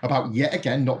Carolyn about yet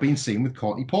again not being seen with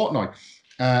Courtney Portnoy,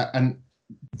 and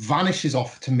vanishes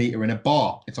off to meet her in a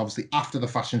bar. It's obviously after the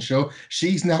fashion show.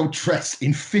 She's now dressed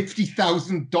in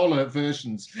 $50,000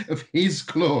 versions of his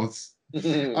clothes.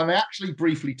 And they actually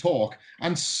briefly talk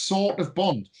and sort of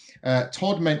bond.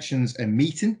 Todd mentions a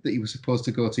meeting that he was supposed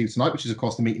to go to tonight, which is, of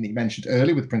course, the meeting that he mentioned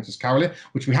earlier with Princess Carolyn,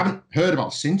 which we haven't heard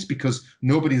about since because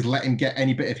nobody's let him get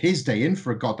any bit of his day in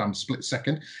for a goddamn split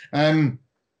second.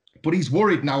 But he's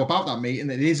worried now about that meeting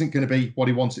that it isn't going to be what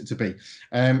he wants it to be.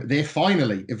 They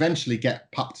eventually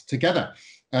get packed together.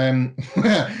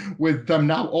 With them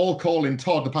now all calling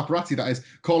Todd, the paparazzi that is,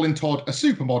 calling Todd a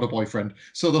supermodel boyfriend.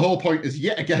 So the whole point has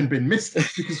yet again been missed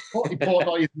because Courtney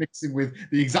Portnoy is mixing with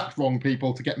the exact wrong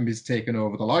people to get him taken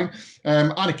over the line.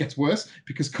 And it gets worse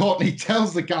because Courtney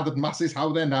tells the gathered masses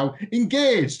how they're now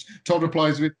engaged. Todd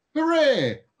replies with,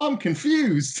 "Hooray, I'm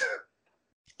confused."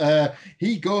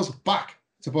 He goes back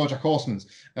to Bojack Horseman's,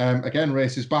 again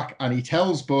races back, and he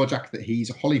tells Bojack that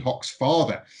he's Hollyhock's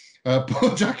father.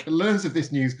 Bojack learns of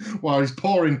this news while he's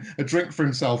pouring a drink for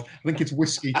himself. I think it's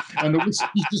whiskey. And the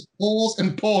whiskey just pours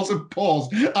and pours and pours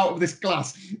out of this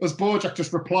glass as Bojack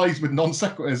just replies with non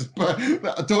sequiturs.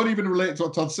 But don't even relate to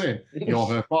what Todd's saying. "You're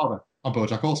her father. I'm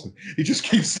Bojack Horseman." He just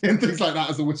keeps saying things like that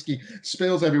as the whiskey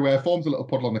spills everywhere, forms a little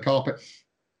puddle on the carpet.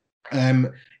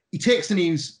 He takes the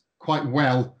news quite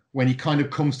well when he kind of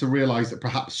comes to realise that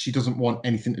perhaps she doesn't want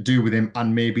anything to do with him,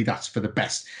 and maybe that's for the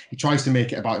best. He tries to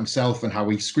make it about himself and how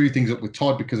he screwed things up with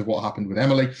Todd because of what happened with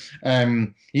Emily.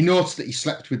 He notes that he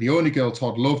slept with the only girl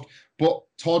Todd loved, but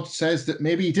Todd says that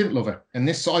maybe he didn't love her. And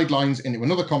this sidelines into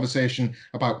another conversation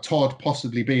about Todd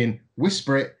possibly being,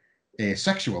 whisper it,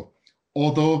 asexual.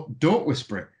 Although, don't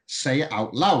whisper it, say it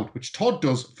out loud, which Todd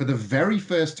does for the very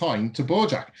first time to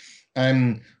Bojack.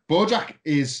 Bojack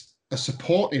is a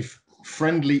supportive,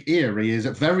 friendly ear. He is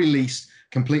at very least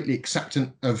completely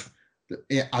acceptant of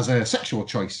it as a sexual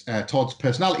choice, Todd's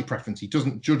personality preference. He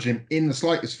doesn't judge him in the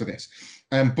slightest for this,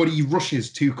 but he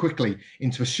rushes too quickly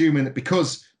into assuming that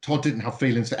because Todd didn't have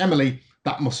feelings for Emily,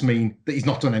 that must mean that he's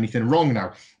not done anything wrong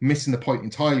now, missing the point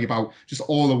entirely about just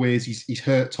all the ways he's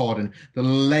hurt Todd and the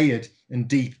layered and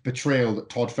deep betrayal that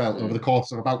Todd felt over the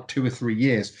course of about 2 or 3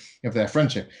 years of their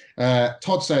friendship.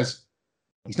 Todd says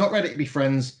he's not ready to be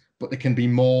friends, but they can be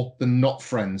more than not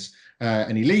friends.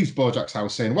 And he leaves Bojack's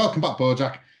house saying, "Welcome back,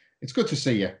 Bojack. It's good to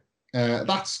see you."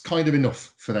 That's kind of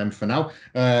enough for them for now.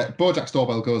 Bojack's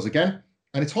doorbell goes again,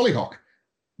 and it's Hollyhock.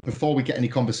 Before we get any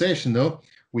conversation, though,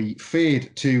 we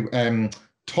fade to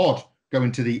Todd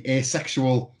going to the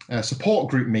asexual support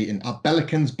group meeting at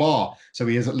Bellican's Bar. So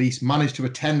he has at least managed to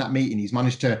attend that meeting. He's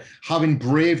managed to, having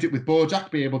braved it with Bojack,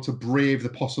 be able to brave the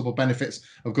possible benefits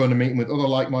of going to meeting with other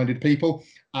like-minded people.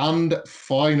 And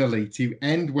finally, to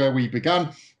end where we began,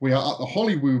 we are at the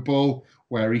Hollywood Bowl,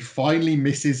 where he finally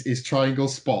misses his triangle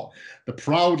spot. The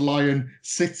proud lion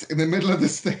sits in the middle of the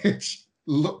stage,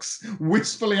 looks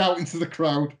wistfully out into the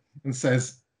crowd and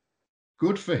says,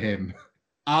 "Good for him."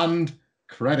 And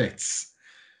credits.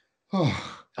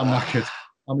 Oh, I'm knackered.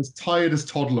 I'm as tired as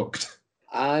Todd looked.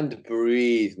 And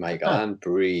breathe, Michael, and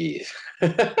breathe.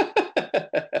 To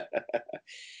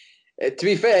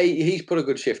be fair, he's put a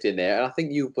good shift in there, and I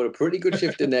think you've put a pretty good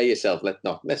shift in there yourself. Let's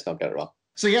not get it wrong.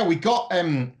 So yeah, we got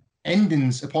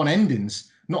endings upon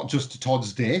endings, not just to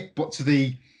Todd's day, but to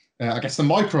the I guess the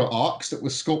micro arcs that were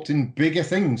sculpting bigger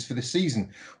things for this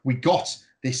season. We got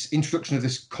this introduction of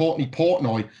this Courtney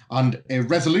Portnoy and a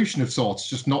resolution of sorts,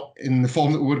 just not in the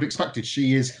form that we would have expected.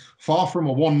 She is far from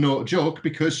a one-note joke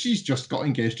because she's just got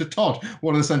engaged to Todd,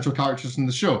 one of the central characters in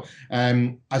the show.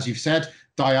 As you've said,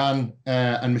 Diane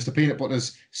and Mr. Peanut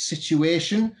Butter's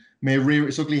situation may rear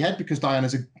its ugly head because Diane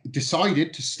has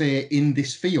decided to stay in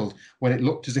this field when it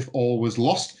looked as if all was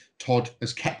lost. Todd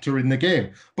has kept her in the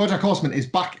game. BoJack Horseman is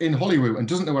back in Hollywood and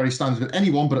doesn't know where he stands with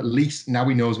anyone, but at least now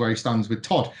he knows where he stands with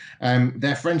Todd.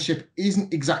 Their friendship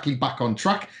isn't exactly back on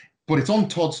track, but it's on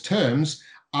Todd's terms.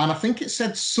 And I think it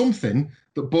said something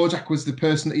that BoJack was the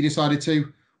person that he decided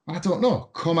to, I don't know,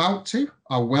 come out to.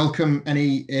 I welcome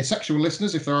any asexual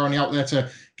listeners, if there are any out there, to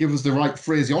give us the right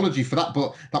phraseology for that.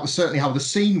 But that was certainly how the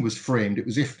scene was framed. It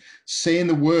was if saying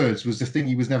the words was the thing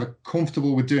he was never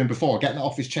comfortable with doing before, getting it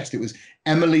off his chest. It was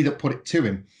Emily that put it to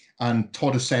him. And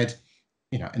Todd has said,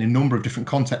 in a number of different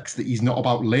contexts, that he's not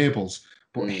about labels.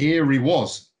 But here he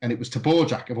was, and it was to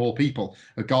BoJack, of all people,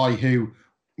 a guy who,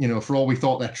 for all we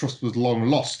thought their trust was long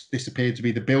lost, this appeared to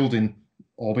be the building,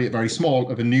 albeit very small,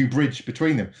 of a new bridge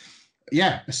between them.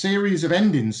 Yeah, a series of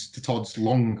endings to Todd's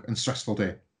long and stressful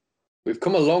day. We've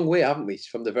come a long way, haven't we,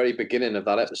 from the very beginning of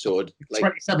that episode?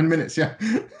 27 minutes, yeah.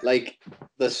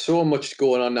 There's so much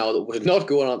going on now that was not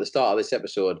going on at the start of this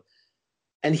episode.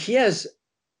 And here's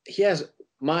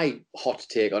my hot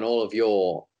take on all of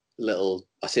your little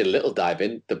dive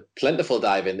in, the plentiful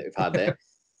dive in that we've had there.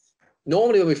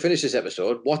 Normally when we finish this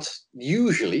episode,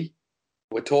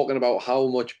 we're talking about how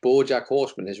much BoJack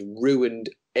Horseman has ruined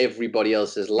everybody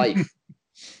else's life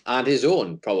and his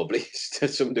own, probably, to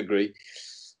some degree.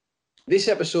 This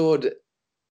episode,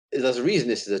 there's a reason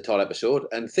this is a Todd episode,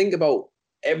 and think about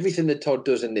everything that Todd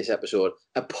does in this episode,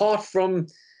 apart from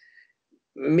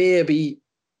maybe,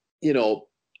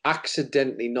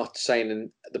 accidentally not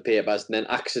signing the papers and then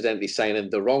accidentally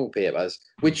signing the wrong papers,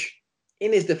 which,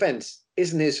 in his defense,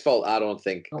 isn't his fault, I don't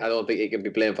think. I don't think he can be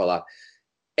blamed for that.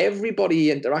 Everybody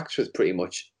he interacts with pretty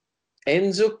much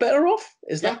ends up better off.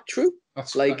 Is that true?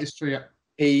 That is true, yeah.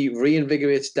 He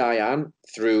reinvigorates Diane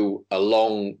through a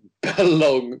long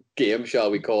game, shall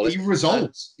we call it. He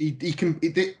resolves.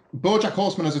 BoJack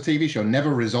Horseman as a TV show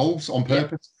never resolves on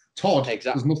purpose. Yeah. Todd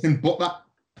does nothing but that.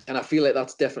 And I feel like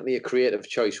that's definitely a creative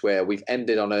choice where we've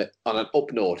ended on an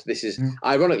up note. This is,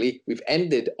 ironically, we've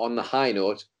ended on the high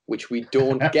note, which we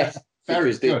don't get.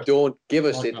 Because they don't give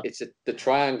us it. The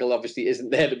triangle obviously isn't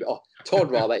there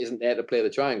Todd rather isn't there to play the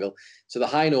triangle. So the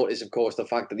high note is, of course, the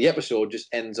fact that the episode just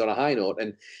ends on a high note.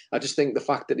 And I just think the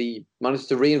fact that he managed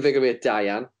to reinvigorate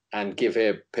Diane and give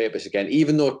her purpose again,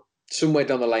 even though somewhere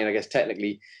down the line, I guess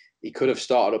technically he could have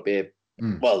started up here.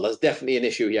 Well, there's definitely an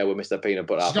issue here with Mr. Peanut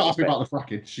Butter. She's not happy about the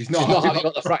fracking. She's not happy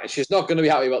about the fracking. She's not going to be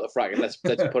happy about the fracking. Let's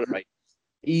put it right.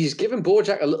 He's given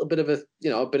BoJack a little bit of a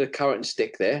bit of carrot and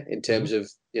stick there in terms of,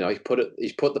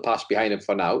 he's put the past behind him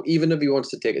for now, even if he wants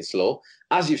to take it slow.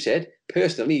 As you said,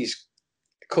 personally, he's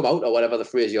come out, or whatever the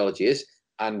phraseology is,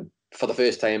 and for the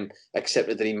first time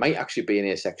accepted that he might actually be an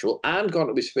asexual and gone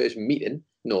to his first meeting,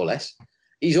 no less.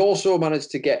 He's also managed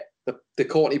to get the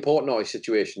Courtney Portnoy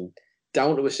situation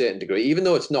down to a certain degree, even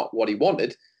though it's not what he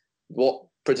wanted, what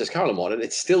Princess Carolyn wanted,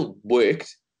 it still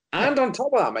worked. And on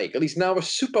top of that, Michael, he's now a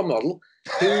supermodel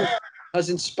who has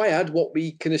inspired what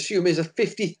we can assume is a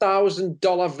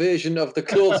 $50,000 version of the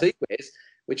clothes he wears,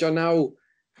 which are now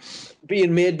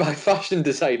being made by fashion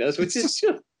designers, which is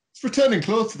just... It's returning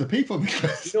clothes to the people.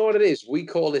 You know what it is? We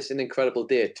call this an incredible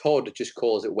day. Todd just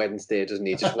calls it Wednesday, doesn't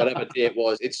he? Just whatever day it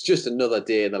was. It's just another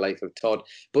day in the life of Todd.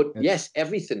 But yes,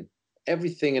 everything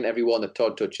and everyone that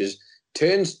Todd touches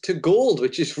turns to gold,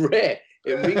 which is rare.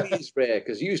 It really is rare,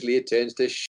 because usually it turns to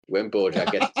when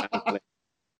BoJack gets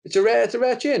It's a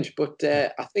rare change, but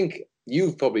I think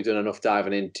you've probably done enough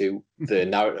diving into the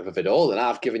narrative of it all, and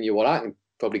I've given you what I can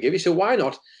probably give you. So why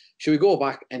not? Should we go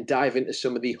back and dive into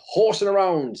some of the horsing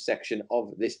around section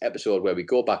of this episode, where we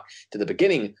go back to the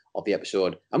beginning of the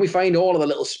episode and we find all of the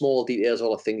little small details,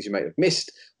 all the things you might have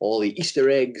missed, all the Easter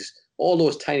eggs, all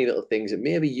those tiny little things that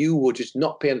maybe you were just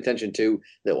not paying attention to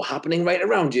that were happening right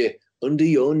around you under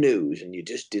your nose and you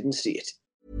just didn't see it.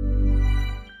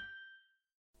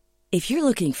 If you're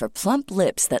looking for plump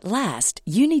lips that last,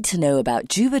 you need to know about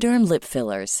Juvederm lip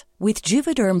fillers. With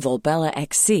Juvederm Volbella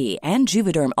XC and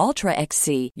Juvederm Ultra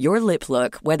XC, your lip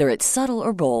look, whether it's subtle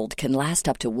or bold, can last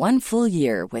up to 1 full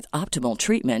year with optimal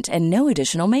treatment and no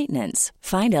additional maintenance.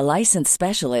 Find a licensed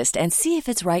specialist and see if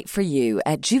it's right for you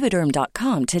at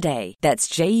Juvederm.com today. That's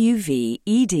JUVEDERM.com.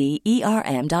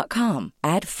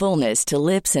 Add fullness to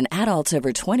lips in adults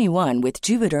over 21 with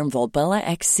Juvederm Volbella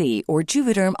XC or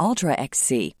Juvederm Ultra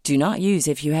XC. Do not use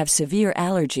if you have severe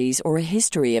allergies or a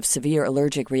history of severe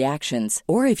allergic reactions,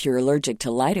 or if you're allergic to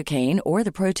lidocaine or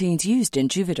the proteins used in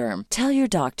Juvederm. Tell your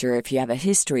doctor if you have a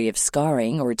history of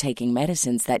scarring or taking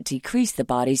medicines that decrease the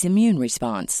body's immune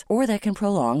response or that can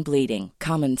prolong bleeding.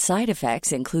 Common side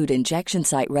effects include injection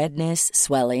site redness,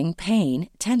 swelling, pain,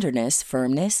 tenderness,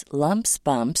 firmness, lumps,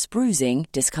 bumps, bruising,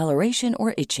 discoloration,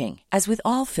 or itching. As with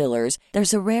all fillers,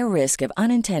 there's a rare risk of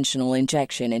unintentional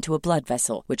injection into a blood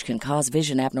vessel, which can cause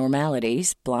vision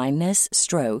abnormalities, blindness,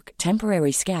 stroke,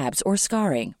 temporary scabs, or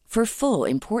scarring. For full,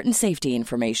 important safety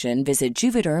information, visit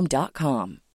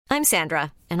Juvederm.com. I'm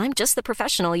Sandra, and I'm just the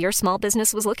professional your small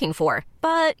business was looking for.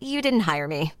 But you didn't hire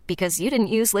me because you didn't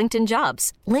use LinkedIn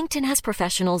Jobs. LinkedIn has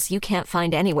professionals you can't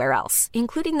find anywhere else,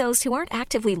 including those who aren't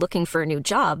actively looking for a new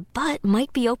job, but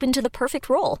might be open to the perfect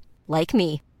role, like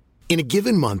me. In a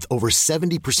given month, over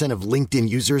 70% of LinkedIn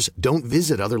users don't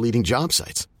visit other leading job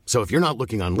sites. So if you're not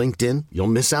looking on LinkedIn, you'll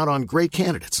miss out on great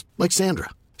candidates like Sandra.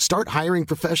 Start hiring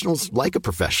professionals like a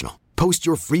professional. Post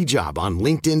your free job on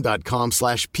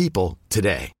linkedin.com/people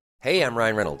today. Hey, I'm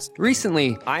Ryan Reynolds.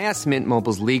 Recently, I asked Mint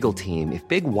Mobile's legal team if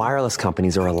big wireless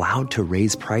companies are allowed to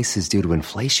raise prices due to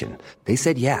inflation. They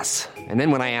said yes. And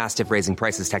then when I asked if raising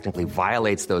prices technically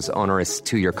violates those onerous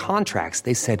 2-year contracts,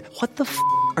 they said, "What the f***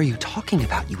 are you talking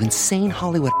about, you insane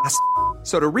Hollywood ass?"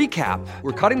 So to recap,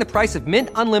 we're cutting the price of Mint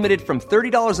Unlimited from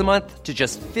 $30 a month to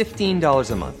just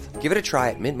 $15 a month. Give it a try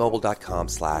at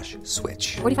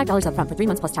mintmobile.com/switch. $45 up front for 3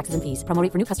 months plus taxes and fees. Promo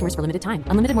rate for new customers for limited time.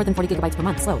 Unlimited more than 40 gigabytes per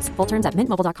month. Slows full terms at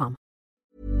mintmobile.com.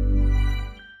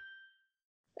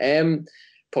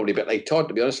 Probably a bit like Todd,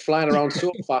 to be honest, flying around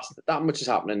so fast that much is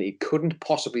happening. He couldn't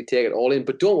possibly take it all in.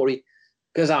 But don't worry,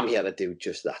 because I'm here to do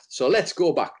just that. So let's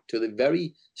go back to the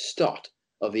very start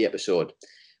of the episode.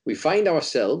 We find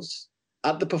ourselves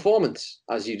at the performance,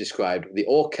 as you described, the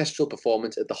orchestral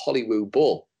performance at the Hollywood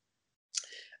Bowl.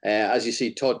 As you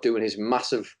see Todd doing his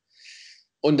massive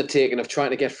undertaking of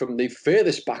trying to get from the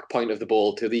furthest back point of the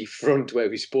bowl to the front where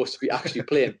he's supposed to be actually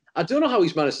playing. I don't know how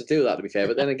he's managed to do that, to be fair,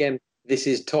 but then again, this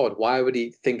is Todd. Why would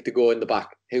he think to go in the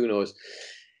back? Who knows?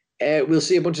 We'll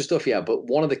see a bunch of stuff here, but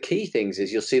one of the key things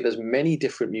is you'll see there's many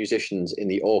different musicians in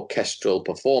the orchestral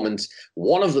performance.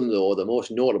 One of them, though, the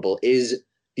most notable, is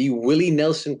the Willie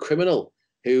Nelson Criminal,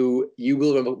 who you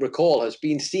will recall has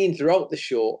been seen throughout the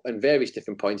show on various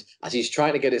different points as he's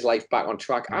trying to get his life back on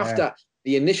track after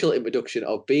the initial introduction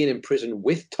of being in prison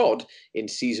with Todd in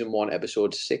season 1,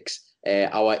 episode 6.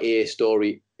 Our A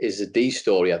story is a D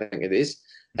story, I think it is.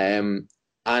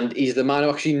 And he's the man who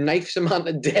actually knifes a man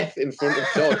to death in front of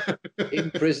Todd in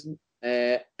prison.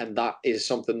 And that is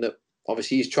something that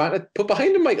obviously he's trying to put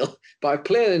behind him, Michael, by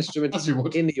playing an instrument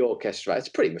in the orchestra. It's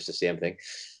pretty much the same thing.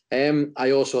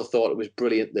 I also thought it was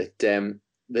brilliant that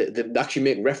they actually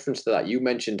make reference to that. You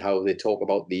mentioned how they talk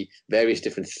about the various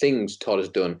different things Todd has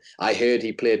done. I heard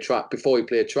he played before he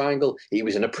played Triangle, he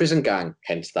was in a prison gang,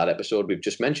 hence that episode we've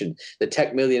just mentioned. The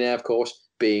Tech Millionaire, of course,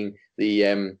 being the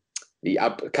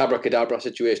Abracadabra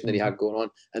situation that he had going on.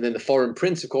 And then the Foreign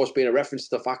Prince, of course, being a reference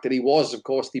to the fact that he was, of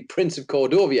course, the Prince of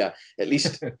Cordovia, at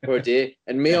least for a day,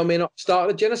 and may or may not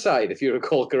start a genocide, if you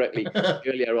recall correctly,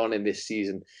 earlier on in this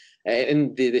season.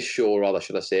 In this show, rather,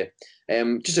 should I say.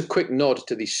 Just a quick nod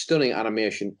to the stunning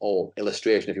animation or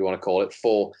illustration, if you want to call it,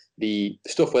 for the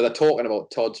stuff where they're talking about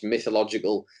Todd's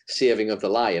mythological saving of the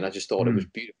lion. I just thought it was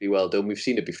beautifully well done. We've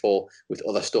seen it before with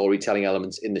other storytelling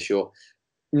elements in the show.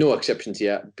 No exceptions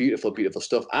here. Beautiful, beautiful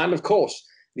stuff. And, of course,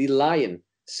 the lion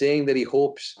saying that he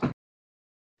hopes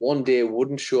one day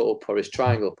wouldn't show up for his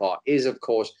triangle part is, of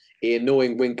course, a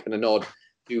knowing wink and a nod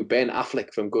to Ben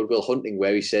Affleck from Good Will Hunting,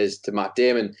 where he says to Matt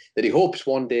Damon that he hopes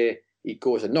one day he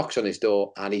goes and knocks on his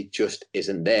door and he just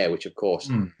isn't there, which, of course,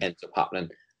 ends up happening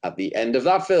at the end of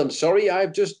that film. Sorry,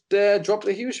 I've just dropped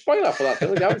a huge spoiler for that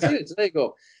film. If you haven't seen it, so there you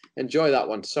go. Enjoy that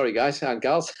one. Sorry, guys and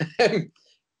gals.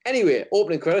 Anyway,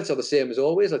 opening credits are the same as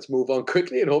always. Let's move on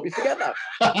quickly and hope you forget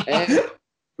that.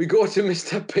 We go to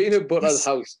Mr. Peanut Butter's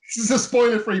house. This is a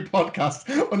spoiler-free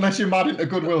podcast, unless you're mad into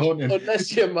Good Will Hunting.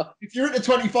 Unless you're mad. If you're into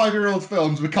 25-year-old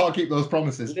films, we can't keep those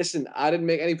promises. Listen, I didn't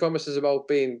make any promises about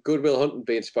being Good Will Hunting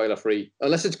being spoiler-free.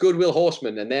 Unless it's Good Will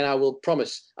Horseman, and then I will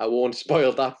promise I won't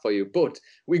spoil that for you. But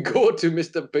we go to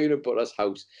Mr. Peanut Butter's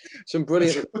house. Some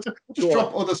brilliant... Just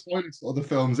drop other spoilers for other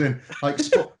films in. Like,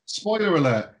 spoiler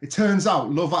alert, it turns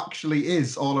out Love Actually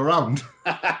is all around.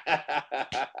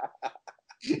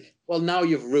 Well, now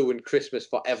you've ruined Christmas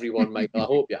for everyone, Michael. I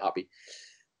hope you're happy.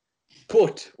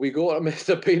 But we go to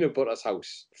Mr. Peanut Butter's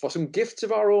house for some gifts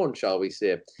of our own, shall we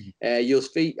say. You'll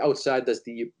see outside there's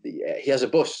he has a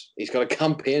bus. He's got a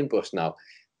campaign bus now,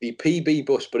 the PB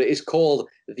bus, but it is called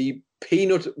the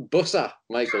Peanut Busser,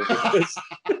 Michael. Because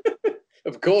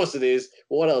of course it is.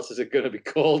 What else is it going to be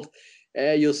called?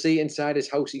 You'll see inside his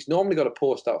house, he's normally got a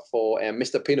post out for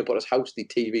Mr. Peanut Butter's House, the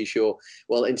TV show.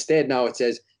 Well, instead now it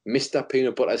says Mr.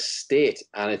 Peanut Butter's State,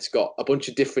 and it's got a bunch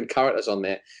of different characters on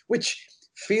there, which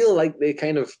feel like they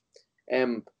kind of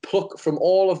pluck from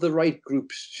all of the right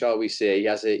groups, shall we say. He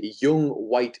has a young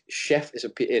white chef is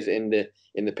in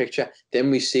the picture. Then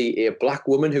we see a black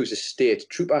woman who's a state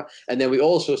trooper, and then we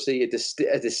also see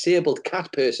a disabled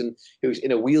cat person who's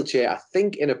in a wheelchair, I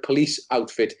think in a police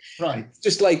outfit. Right.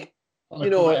 Just like, you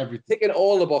know, ticking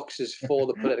all the boxes for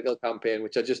the political campaign,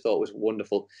 which I just thought was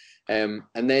wonderful. And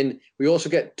then we also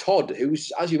get Todd,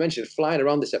 who's, as you mentioned, flying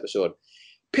around this episode,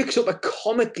 picks up a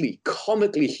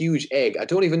comically huge egg. I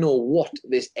don't even know what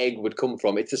this egg would come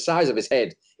from. It's the size of his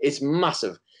head. It's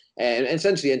massive. And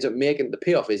essentially ends up making, the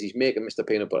payoff is he's making Mr.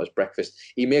 Peanut Butter's breakfast.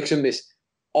 He makes him this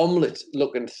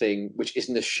omelette-looking thing, which is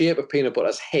in the shape of Peanut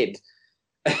Butter's head.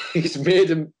 He's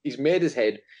made his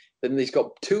head. Then he's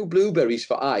got 2 blueberries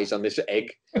for eyes on this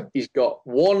egg. He's got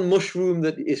 1 mushroom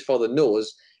that is for the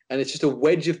nose, and it's just a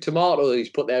wedge of tomato that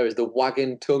he's put there as the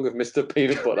wagging tongue of Mr.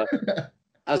 Peanut Butter.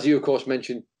 As you, of course,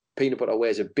 mentioned, Peanut Butter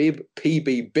wears a bib,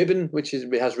 PB Bibbin, which has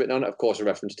written on it, of course, a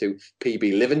reference to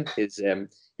PB Living,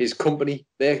 his company,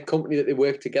 their company that they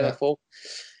work together for.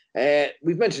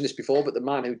 We've mentioned this before, but the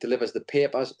man who delivers the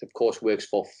papers, of course, works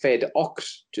for Fed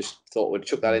Ox. Just thought we'd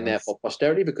chuck that in there for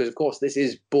posterity because, of course, this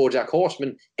is BoJack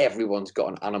Horseman. Everyone's got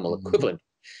an animal equivalent.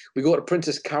 We go to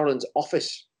Princess Carolyn's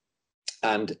office,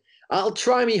 and I'll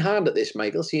try me hand at this,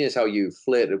 Michael, seeing as how you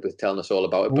flirted with telling us all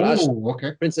about it.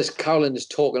 But Princess Carolyn is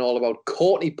talking all about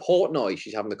Courtney Portnoy.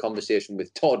 She's having a conversation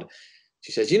with Todd.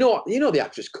 She says, you know the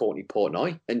actress Courtney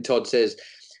Portnoy? And Todd says,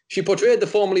 she portrayed the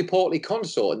formerly portly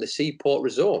consort in the Seaport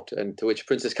Resort, and to which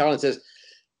Princess Carolyn says,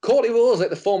 Courtney roles like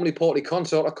the formerly portly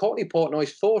consort are Courtney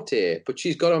Portnoy's forte, but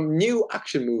she's got a new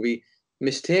action movie,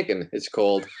 Mistaken, it's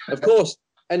called. Of course,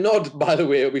 a nod, by the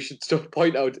way, we should still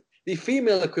point out, the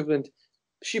female equivalent,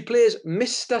 she plays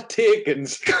Mr.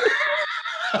 Takens.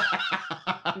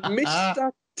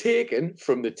 Mr. Taken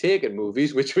from the Taken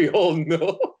movies, which we all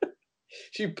know.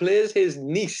 She plays his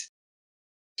niece.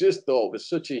 Just thought it was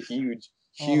such a huge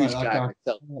guy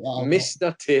myself.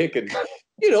 Mr. Taken.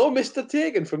 You know, Mr.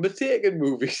 Taken from the Taken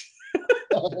movies.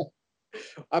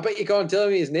 I bet you can't tell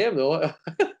me his name, though.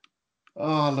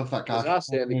 I love that guy. I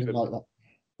certainly couldn't. Like that.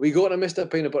 We go to Mr.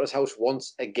 Peanut Butter's house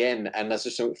once again, and there's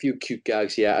just a few cute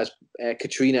gags here. As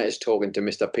Katrina is talking to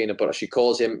Mr. Peanut Butter, she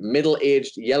calls him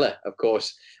middle-aged Yeller, of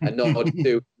course, and not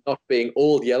to not being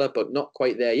old Yeller, but not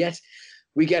quite there yet.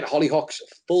 We get Hollyhock's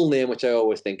full name, which I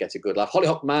always think gets a good laugh.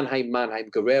 Hollyhock Mannheim,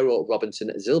 Guerrero, Robinson,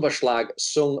 Zilberschlag,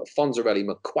 Sung, Fonzarelli,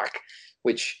 McQuack,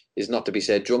 which is not to be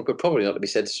said drunk, but probably not to be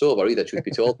said sober either, truth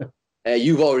be told.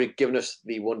 You've already given us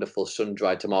the wonderful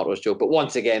sun-dried tomatoes joke, but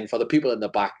once again, for the people in the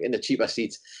back, in the cheaper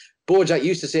seats, BoJack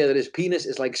used to say that his penis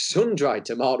is like sun-dried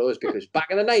tomatoes because back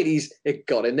in the 90s, it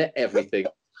got into everything.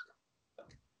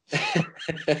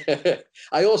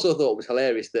 I also thought it was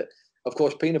hilarious that, of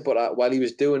course, Peanut Butter, while he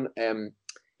was doing,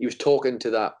 he was talking to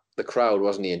the crowd,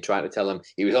 wasn't he, and trying to tell them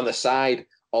he was on the side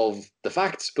of the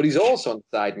facts, but he's also on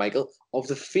the side, Michael, of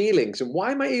the feelings. And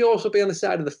why might he also be on the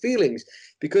side of the feelings?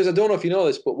 Because I don't know if you know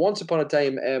this, but once upon a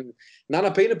time,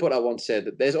 Nana Peanut Butter once said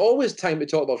that there's always time to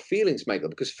talk about feelings, Michael,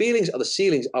 because feelings are the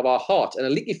ceilings of our heart, and a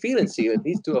leaky feeling ceiling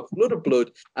leads to a flood of blood,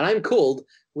 and I'm cold.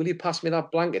 Will you pass me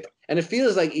that blanket? And it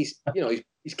feels like he's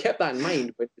kept that in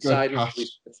mind when deciding to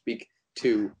speak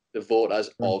to the voters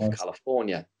of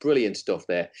California. Brilliant stuff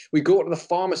there. We go to the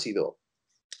pharmacy, though,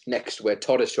 next, where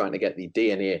Todd is trying to get the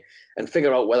DNA and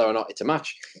figure out whether or not it's a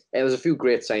match. And there's a few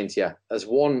great signs here. There's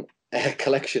one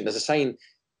collection. There's a sign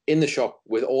in the shop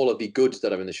with all of the goods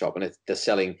that are in the shop, and they're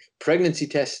selling pregnancy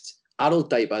tests, adult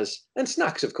diapers, and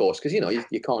snacks, of course, because,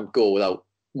 you can't go without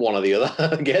one or the other,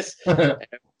 I guess.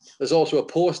 There's also a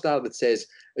poster that says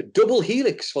a double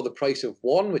helix for the price of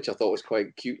one, which I thought was quite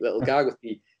a cute little gag with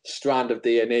the strand of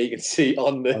DNA you can see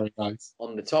on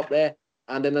the top there.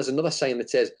 And then there's another sign that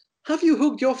says, have you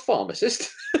hugged your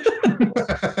pharmacist?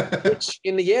 Which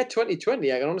in the year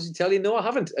 2020, I can honestly tell you, no, I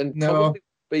haven't. And probably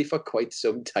be for quite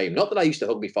some time. Not that I used to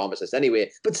hug my pharmacist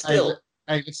anyway, but still.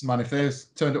 Hey, listen, man, if they've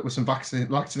turned up with some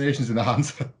vaccinations in their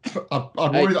hands, I'd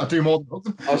worry that I'd do more than hug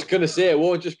them. I was going to say, it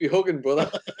won't just be hugging,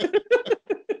 brother.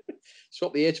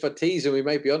 Swap the H for T's and we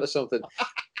might be onto something.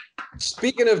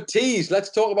 Speaking of T's,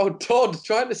 let's talk about Todd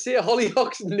trying to say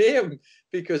Hollyhock's name.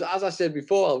 Because as I said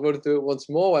before, I'll run through it once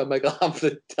more while Michael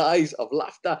Hamflett dies of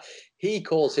laughter. He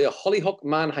calls here Hollyhock,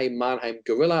 Mannheim,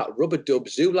 Gorilla, Rubber Dub,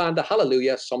 Zoolander,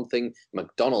 Hallelujah, something,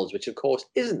 McDonald's, which of course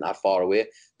isn't that far away,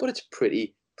 but it's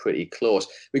pretty close.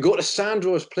 We go to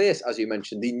Sandro's Place, as you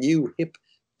mentioned, the new hip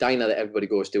diner that everybody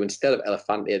goes to instead of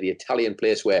Elefantia, the Italian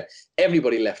place where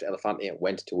everybody left Elefantia and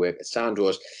went to work at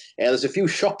Sandro's. There's a few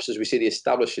shops, as we see the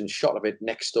establishing shot of it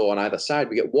next door on either side.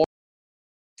 We get one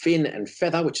Fin and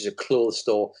Feather, which is a clothes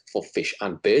store for fish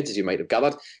and birds, as you might have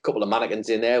gathered. A couple of mannequins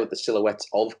in there with the silhouettes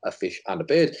of a fish and a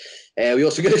bird. We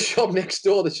also get a shop next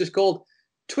door that's just called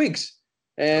Twigs,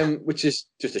 which is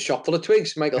just a shop full of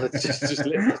twigs. Michael, it just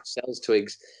literally sells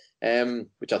twigs,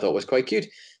 which I thought was quite cute.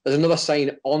 There's another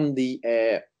sign on the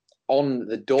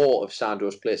door of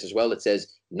Sandro's Place as well that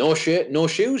says, no shirt, no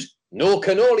shoes, no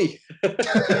cannoli.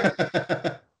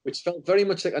 Which felt very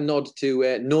much like a nod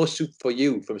to No Soup for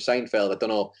You from Seinfeld. I don't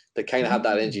know, they kind of had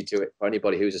that energy to it for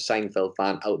anybody who's a Seinfeld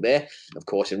fan out there. Of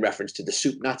course, in reference to the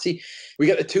Soup Nazi. We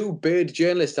get the two bird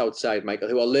journalists outside, Michael,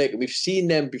 who are lurking. We've seen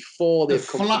them before they've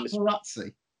come from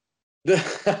Flapperazzi. The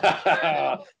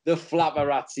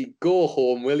Flapperazzi. Go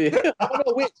home, will you? Oh,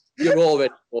 no, wait. You're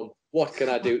already home. What can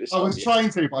I do to stop I was you?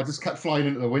 trying to, but I just kept flying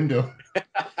into the window.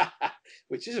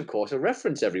 Which is, of course, a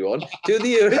reference, everyone, to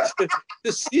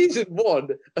the season 1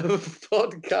 of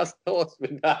Podcast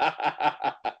Horseman.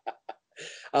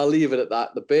 I'll leave it at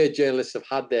that. The bird journalists have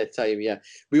had their time, yeah.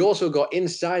 We also got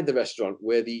inside the restaurant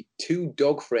where the two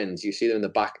dog friends, you see them in the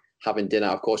back having dinner.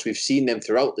 Of course, we've seen them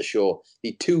throughout the show.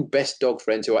 The two best dog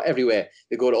friends who are everywhere.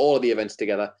 They go to all of the events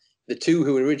together. The two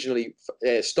who originally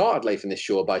started life in this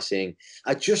show by saying,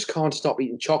 I just can't stop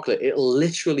eating chocolate. It'll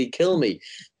literally kill me.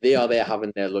 They are there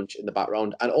having their lunch in the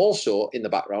background. And also in the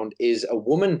background is a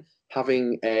woman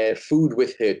having food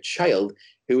with her child,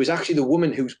 who is actually the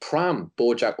woman whose pram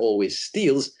Bojack always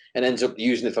steals and ends up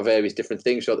using it for various different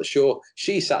things throughout the show.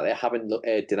 She sat there having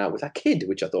dinner with her kid,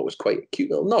 which I thought was quite a cute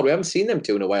little nod. We haven't seen them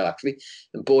two in a while, actually.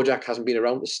 And Bojack hasn't been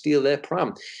around to steal their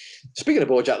pram. Speaking of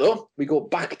Bojack, though, we go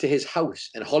back to his house,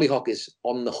 and Hollyhock is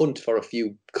on the hunt for a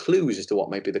few clues as to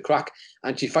what might be the crack.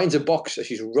 And she finds a box, as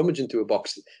she's rummaging through a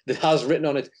box that has written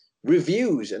on it,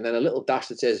 reviews, and then a little dash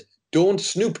that says, don't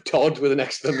snoop, Todd, with an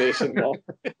exclamation mark.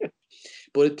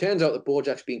 But it turns out that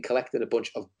Bojack's been collecting a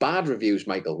bunch of bad reviews,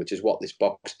 Michael, which is what this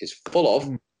box is full of.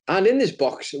 And in this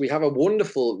box, we have a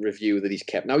wonderful review that he's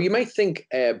kept. Now, you might think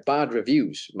bad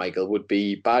reviews, Michael, would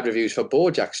be bad reviews for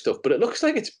Bojack stuff, but it looks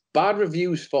like it's bad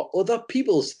reviews for other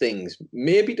people's things,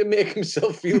 maybe to make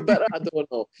himself feel better. I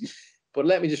don't know. But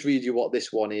let me just read you what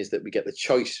this one is that we get the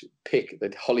choice pick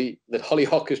that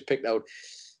Hollyhock has picked out.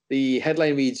 The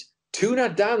headline reads, Tuna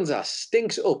Danza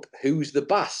stinks up. Who's the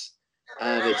bass?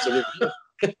 And it's a review.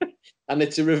 And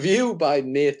it's a review by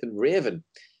Nathan Raven.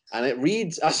 And it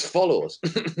reads as follows.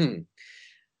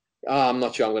 I'm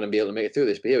not sure I'm going to be able to make it through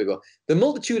this, but here we go. The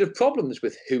multitude of problems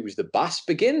with Who's the Bass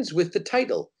begins with the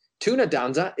title. Tuna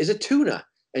Danza is a tuna,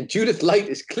 and Judith Light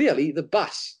is clearly the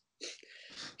bass.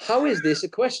 How is this a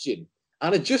question?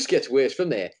 And it just gets worse from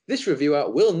there. This reviewer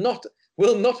will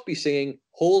not be singing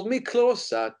Hold Me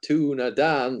Closer, Tuna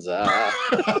Danza.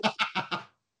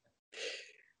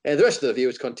 The rest of the review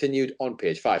is continued on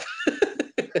page 5.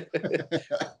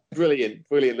 Brilliant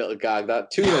little gag. That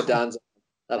Tuna Danza,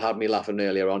 that had me laughing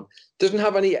earlier on. Doesn't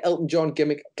have any Elton John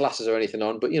gimmick glasses or anything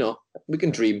on, but, we can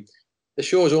dream. The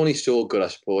show is only so good, I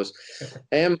suppose.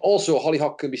 Also,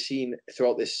 Hollyhock can be seen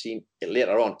throughout this scene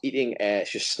later on, eating,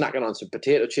 she's snacking on some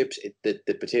potato chips. The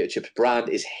potato chips brand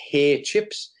is Hay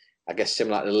Chips, I guess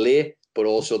similar to Lay, but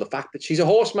also the fact that she's a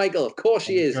horse, Michael. Of course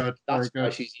she is. That's why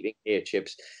she's eating Hay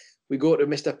Chips. We go to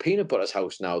Mr. Peanut Butter's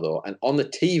house now, though, and on the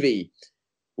TV,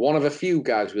 one of a few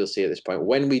gags we'll see at this point,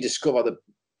 when we discover that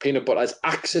Peanut Butter has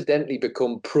accidentally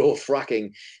become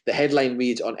pro-fracking, the headline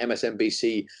reads on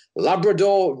MSNBC,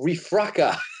 Labrador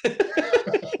Refracker.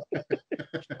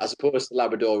 as opposed to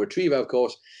Labrador Retriever, of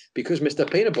course, because Mr.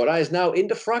 Peanut Butter is now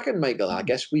into fracking, Michael. I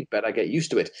guess we'd better get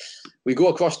used to it. We go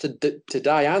across to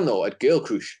Diane, though, at Girl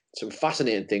Crush. Some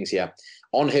fascinating things here.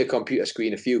 On her computer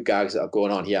screen, a few gags that are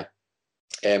going on here.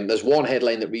 There's one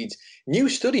headline that reads, "New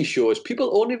study shows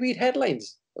people only read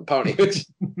headlines," apparently, which,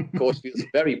 of course, feels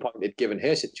very pointed given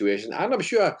her situation. And I'm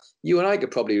sure you and I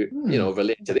could probably,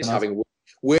 relate to this, having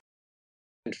worked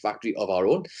in a factory of our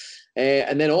own.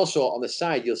 And then also on the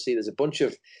side, you'll see there's a bunch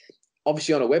of,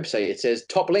 obviously on a website, it says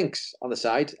top links on the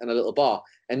side and a little bar.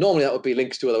 And normally that would be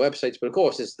links to other websites, but of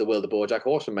course, it's the world of BoJack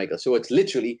Horseman, Michael. So it's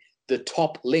literally the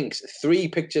top links, 3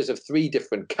 pictures of 3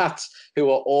 different cats who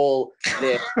are all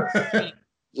there,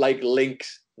 like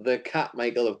links. The cat,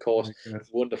 Michael, of course,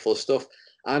 wonderful stuff.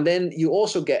 And then you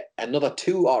also get another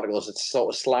 2 articles that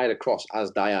sort of slide across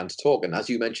as Diane's talking. As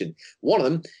you mentioned, one of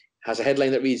them has a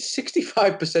headline that reads,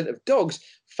 65% of dogs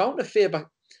found to favour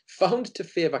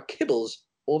kibbles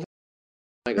over,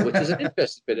 Michael, which is an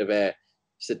interesting bit of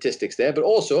statistics there, but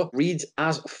also reads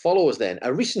as follows then.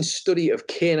 A recent study of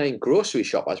canine grocery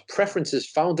shoppers' preferences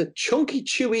found that chunky,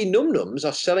 chewy num-nums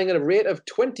are selling at a rate of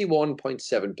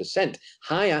 21.7%,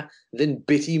 higher than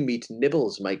bitty meat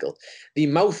nibbles, Michael. The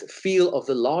mouth feel of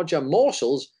the larger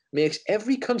morsels makes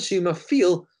every consumer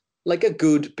feel like a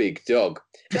good big dog.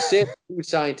 A safe food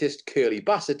scientist, Curly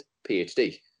Bassett,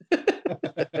 PhD.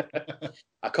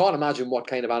 I can't imagine what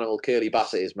kind of animal Curly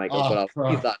Bassett is, Michael, but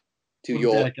I'll leave that to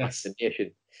your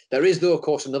imagination. There is, though, of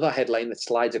course, another headline that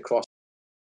slides across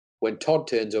when Todd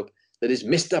turns up that is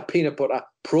Mr. Peanut Butter,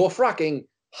 pro-fracking,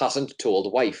 hasn't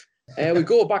told wife. We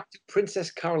go back to Princess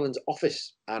Carolyn's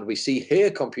office and we see her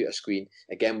computer screen.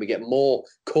 Again, we get more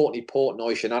Courtney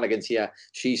Portnoy shenanigans here.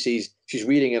 She's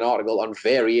reading an article on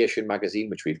Variation magazine,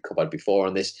 which we've covered before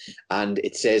on this, and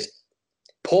it says,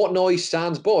 Portnoy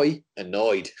sans boy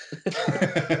annoyed.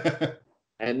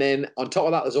 And then on top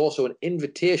of that, there's also an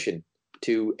invitation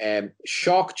to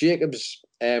Shark Jacobs'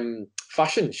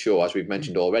 fashion show, as we've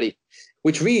mentioned already,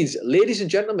 which reads, "Ladies and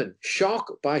gentlemen,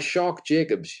 Shark by Shark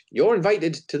Jacobs. You're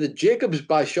invited to the Jacobs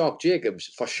by Shark Jacobs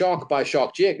for Shark by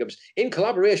Shark Jacobs in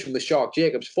collaboration with Shark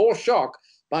Jacobs for Shark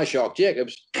by Shark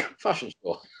Jacobs fashion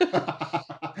show."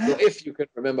 So if you can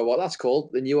remember what that's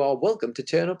called, then you are welcome to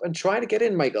turn up and try to get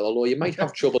in, Michael, although you might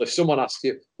have trouble if someone asks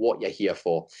you what you're here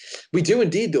for. We do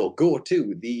indeed, though, go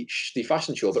to the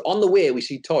fashion show, but on the way we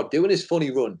see Todd doing his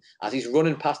funny run as he's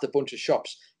running past a bunch of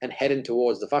shops and heading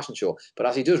towards the fashion show. But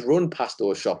as he does run past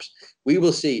those shops, we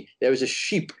will see there is a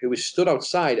sheep who is stood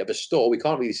outside of a store. We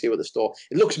can't really see what the store,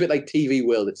 it looks a bit like TV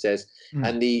World, it says,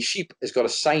 and the sheep has got a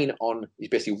sign on, he's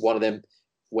basically one of them,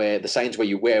 where the signs where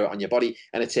you wear it on your body,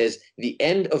 and it says, "The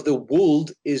end of the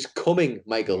world is coming,"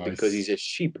 Michael, because he's a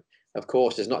sheep. Of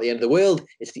course, it's not the end of the world,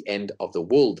 it's the end of the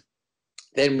world.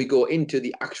 Then we go into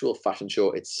the actual fashion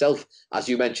show itself. As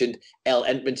you mentioned, Elle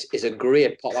Entrance is a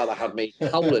great popper that had me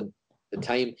howling at the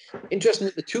time. Interesting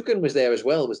that the toucan was there as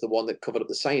well, was the one that covered up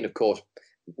the sign, of course.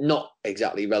 Not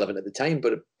exactly relevant at the time,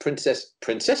 but a princess,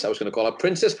 I was going to call her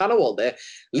Princess Hannawald there.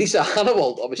 Lisa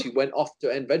Hannawald obviously went off to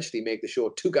eventually make the show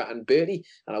Tuka and Bertie,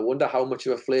 and I wonder how much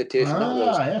of a flirtation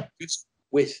that was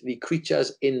with the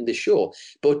creatures in the show.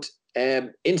 But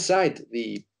inside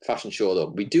the fashion show, though,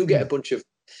 we do get a bunch of,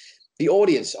 the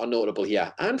audience are notable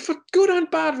here, and for good and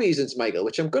bad reasons, Michael,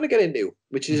 which I'm going to get into,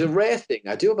 which is a rare thing.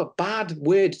 I do have a bad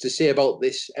word to say about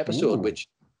this episode, which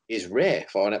is rare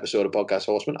for an episode of Podcast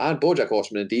Horseman and BoJack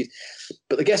Horseman indeed.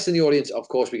 But the guest in the audience, of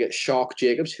course, we get Shark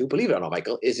Jacobs, who, believe it or not,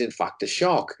 Michael, is in fact a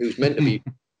shark, who's meant to be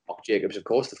Shark Jacobs, of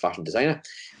course, the fashion designer.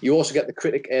 You also get the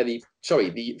critic,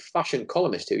 the fashion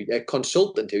columnist,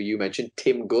 consultant who you mentioned,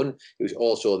 Tim Gunn, who's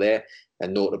also there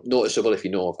and noticeable if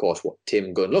you know, of course, what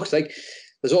Tim Gunn looks like.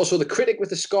 There's also the critic with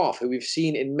the scarf, who we've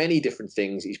seen in many different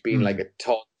things. He's been like at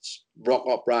Todd's rock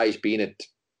opera, he's been at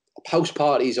house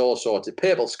parties, all sorts, a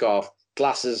purple scarf,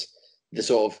 glasses, the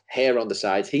sort of hair on the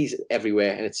sides. He's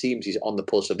everywhere, and it seems he's on the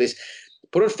pulse of this.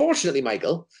 But unfortunately,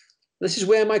 Michael, this is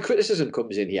where my criticism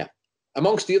comes in here.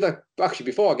 Amongst the other, actually,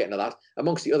 before I get into that,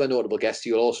 amongst the other notable guests,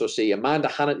 you'll also see Amanda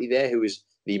Hannity there, who is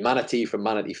the manatee from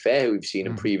Manatee Fair, who we've seen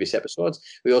in previous episodes.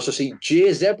 We also see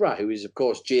Jay Zebra, who is, of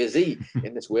course, Jay-Z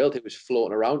in this world, who was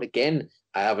floating around. Again,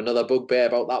 I have another bugbear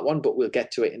about that one, but we'll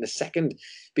get to it in a second.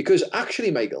 Because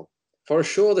actually, Michael, for a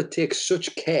show that takes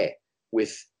such care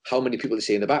with how many people they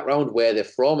see in the background, where they're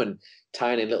from, and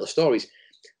tying in little stories.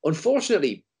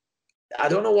 Unfortunately, I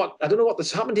don't know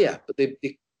what's happened here, but they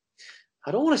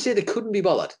I don't want to say they couldn't be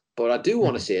bothered, but I do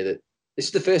want to say that this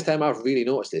is the first time I've really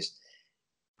noticed this.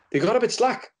 They got a bit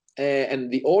slack,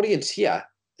 and the audience here,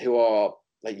 who are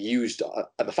like used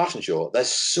at the fashion show, there's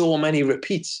so many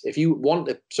repeats. If you want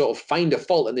to sort of find a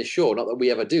fault in this show, not that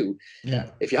we ever do,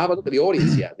 if you have a look at the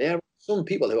audience here, there are some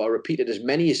people who are repeated as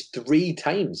many as 3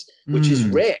 times, which is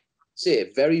rare.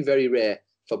 Say very, very rare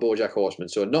for BoJack Horseman.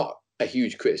 So not a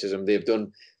huge criticism.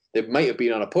 They might have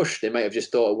been on a push. They might have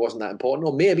just thought it wasn't that important.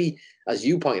 Or maybe, as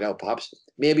you pointed out, perhaps,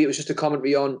 maybe it was just a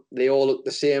commentary on they all look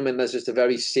the same and there's just a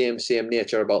very same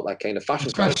nature about that kind of fashion.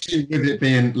 Especially with it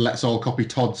being, let's all copy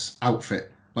Todd's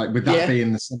outfit. Like with that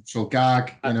being the central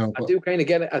gag, you know. I do kind of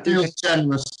get it. Feels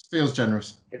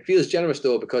generous. It feels generous,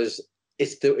 though, because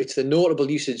it's the notable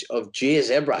usage of Jay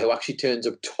Zebra, who actually turns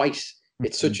up twice.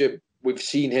 It's such a... We've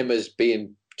seen him as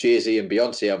being Jay-Z and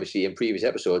Beyonce, obviously, in previous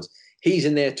episodes. He's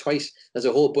in there twice. There's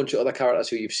a whole bunch of other characters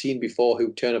who you've seen before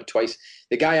who turn up twice.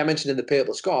 The guy I mentioned in the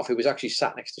purple scarf, who was actually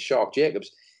sat next to Shark Jacobs,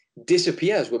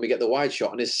 disappears when we get the wide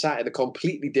shot and is sat at a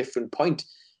completely different point,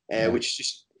 which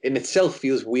just in itself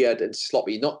feels weird and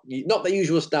sloppy. Not the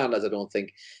usual standards, I don't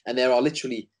think. And there are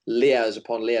literally layers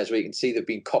upon layers where you can see they've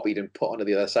been copied and put onto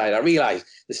the other side. I realise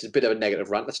this is a bit of a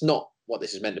negative rant. That's not what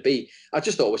this is meant to be. I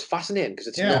just thought it was fascinating because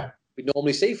it's not we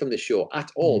normally see from this show at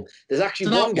all. There's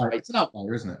actually one guy. It's an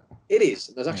outlier, isn't it? It is.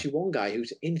 There's actually one guy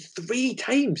who's in 3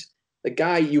 times. The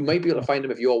guy, you might be able to find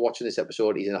him if you're watching this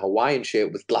episode. He's in a Hawaiian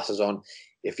shirt with glasses on.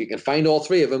 If you can find all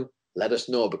 3 of them, let us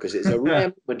know, because it's a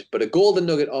rare moment, but a golden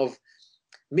nugget of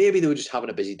maybe they were just having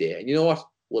a busy day. And you know what?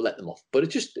 We'll let them off. But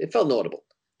it felt notable.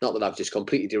 Not that I've just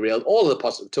completely derailed all of the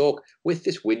positive talk with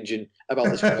this whinging about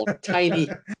this one tiny,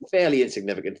 fairly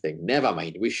insignificant thing. Never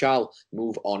mind. We shall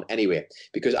move on anyway.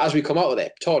 Because as we come out of there,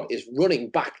 Todd is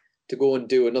running back to go and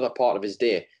do another part of his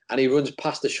day. And he runs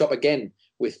past the shop again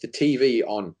with the TV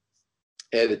on.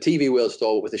 The TV World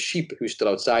store with a sheep who stood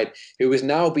outside, who is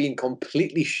now being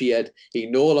completely sheared. He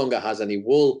no longer has any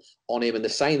wool on him. And the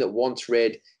sign that once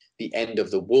read, "The end of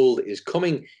the world is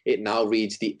coming," it now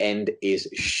reads, "The end is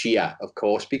shear," of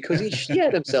course, because he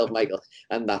sheared himself, Michael.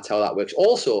 And that's how that works.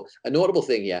 Also, a notable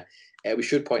thing here, we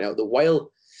should point out that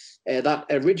while that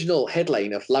original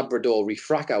headline of Labrador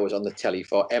Refractor was on the telly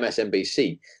for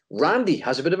MSNBC, Randy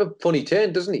has a bit of a funny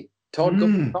turn, doesn't he? Todd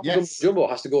Jumbo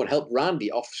has to go and help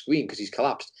Randy off screen because he's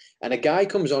collapsed. And a guy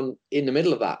comes on in the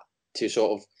middle of that to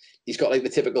sort of, he's got like the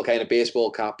typical kind of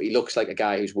baseball cap. He looks like a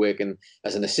guy who's working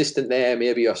as an assistant there,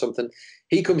 maybe, or something.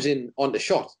 He comes in on the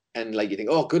shot and like you think,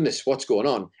 oh goodness, what's going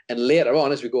on? And later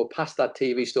on, as we go past that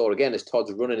TV store again, as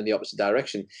Todd's running in the opposite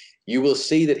direction, you will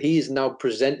see that he is now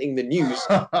presenting the news.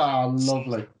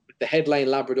 Lovely. The headline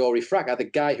Labrador Refractor, the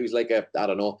guy who's like an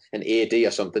AD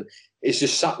or something, is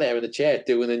just sat there in the chair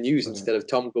doing the news instead of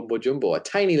Tom Gumbo Jumbo. A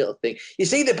tiny little thing. You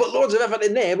see, they put loads of effort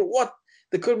in there, but what?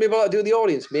 They couldn't be able to do the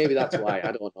audience. Maybe that's why.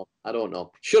 I don't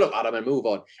know. Shut up, Adam, and move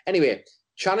on. Anyway,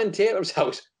 Channing Tatum's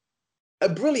house. A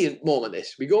brilliant moment,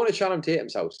 this. We go into Channing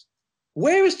Tatum's house.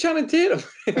 Where is Channing Tatum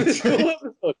in this whole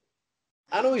episode?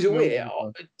 I know he's away. I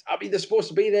mean, they're supposed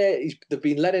to be there. They've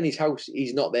been let in his house.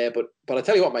 He's not there. But I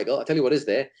tell you what, Michael, I tell you what is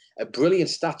there. A brilliant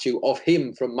statue of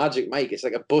him from Magic Mike. It's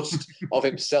like a bust of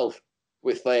himself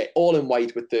with all in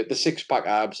white with the 6-pack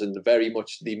abs and very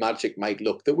much the Magic Mike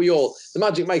look that the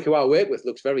Magic Mike who I work with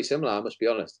looks very similar, I must be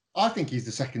honest. I think he's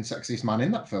the second sexiest man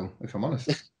in that film, if I'm honest.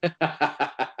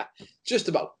 Just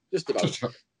about.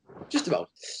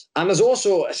 And there's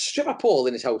also a stripper pole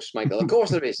in his house, Michael. Of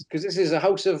course there is, because this is a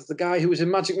house of the guy who was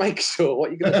in Magic Mike. So what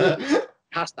are you going to do?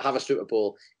 Has to have a stripper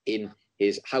pole in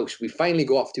his house. We finally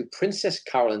go off to Princess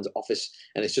Carolyn's office,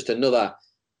 and it's just another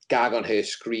gag on her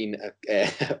screen.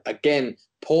 Again,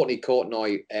 Portney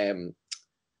Courtney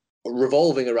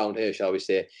revolving around her, shall we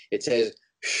say. It says,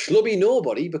 "Schlubby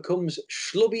nobody becomes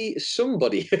schlubby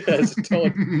somebody." As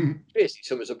Todd, basically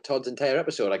sums up Todd's entire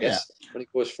episode, I guess, when it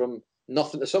goes from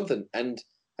nothing to something. And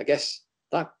I guess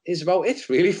that is about it,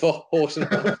 really, for Horse and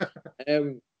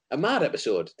Hound. A mad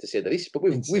episode, to say the least. But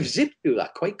we've zipped through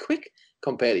that quite quick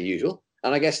compared to usual.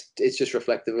 And I guess it's just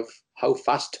reflective of how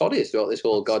fast Todd is throughout this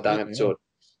whole goddamn episode.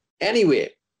 Anyway,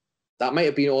 that might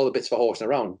have been all the bits for Horsing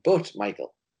Around. But,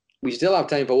 Michael, we still have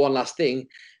time for one last thing.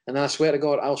 And then I swear to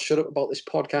God, I'll shut up about this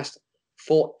podcast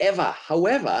forever.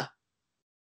 However,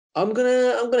 I'm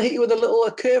gonna hit you with a little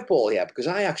curveball here, because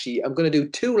I'm gonna do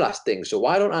 2 last things. So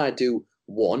why don't I do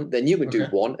one, then you can do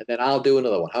one, and then I'll do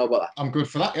another one. How about that? I'm good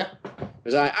for that, yeah.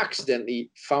 Because I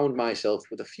accidentally found myself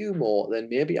with a few more than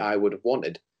maybe I would have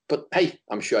wanted. But hey,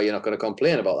 I'm sure you're not going to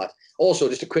complain about that. Also,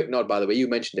 just a quick nod, by the way, you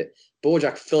mentioned it.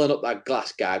 BoJack filling up that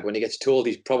glass gag when he gets told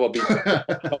he's probably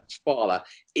Tom's father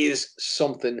is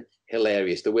something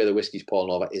hilarious. The way the whiskey's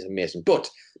pouring over is amazing. But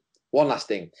one last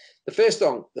thing. The first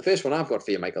one I've got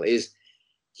for you, Michael, is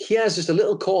here's just a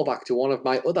little callback to one of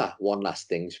my other one last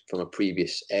things from a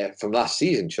previous, from last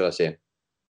season, should I say.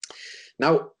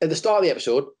 Now, at the start of the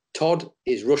episode, Todd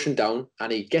is rushing down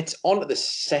and he gets onto the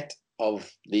set of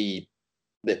the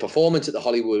performance at the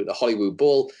Hollywood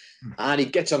Bowl, and he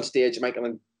gets on stage, Michael,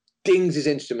 and dings his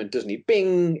instrument, doesn't he?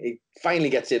 Bing! He finally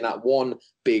gets in that one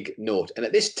big note. And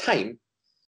at this time,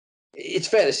 it's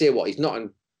fair to say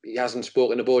he hasn't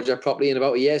spoken to Bojack properly in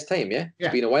about a year's time, yeah?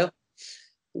 It's been a while.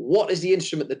 What is the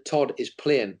instrument that Todd is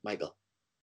playing, Michael?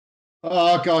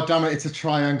 Oh, God damn it, it's a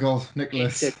triangle,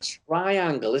 Nicholas. It's a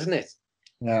triangle, isn't it?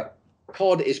 Yeah.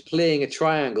 Todd is playing a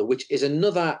triangle, which is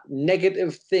another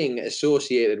negative thing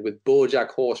associated with BoJack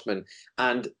Horseman.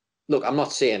 And look, I'm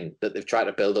not saying that they've tried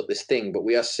to build up this thing, but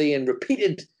we are seeing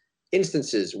repeated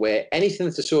instances where anything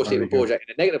that's associated with BoJack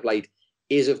in a negative light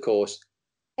is, of course,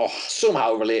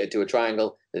 somehow related to a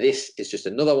triangle. This is just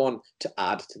another one to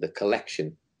add to the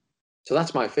collection. So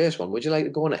that's my first one. Would you like to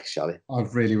go next, Charlie?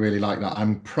 I'd really, really like that.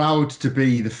 I'm proud to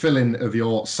be the fill-in of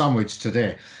your sandwich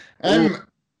today.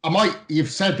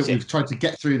 You've said that we've tried to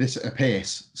get through this at a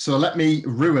pace, so let me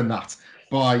ruin that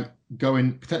by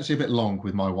going potentially a bit long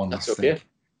with my one last thing.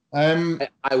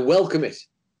 I welcome it.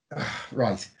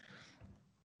 Right.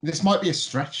 This might be a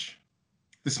stretch.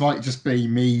 This might just be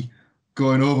me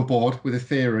going overboard with a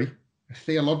theory, a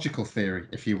theological theory,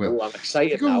 if you will. I'm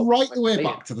excited go now. Right the way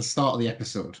back to the start of the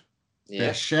episode. Yeah.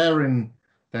 They're sharing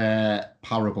their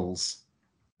parables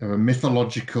of a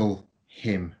mythological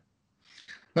hymn.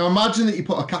 Now imagine that you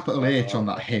put a capital H on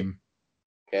that hymn.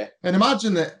 Okay. And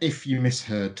imagine that if you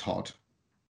misheard Todd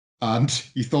and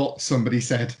you thought somebody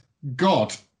said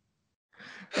God.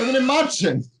 And then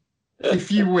imagine, if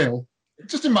you will,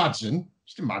 just imagine,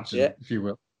 if you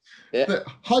will, that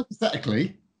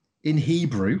hypothetically, in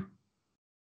Hebrew,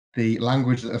 the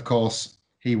language that, of course,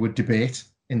 he would debate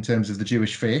in terms of the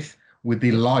Jewish faith, with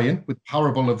the lion, with the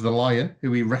parable of the lion,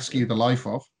 who he rescued the life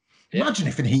of. Imagine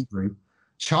if in Hebrew,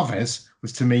 Chavez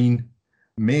was to mean,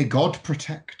 may God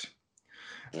protect.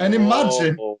 And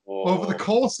imagine, over the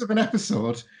course of an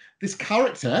episode, this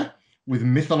character with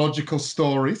mythological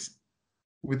stories,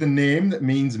 with a name that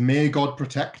means may God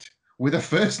protect, with a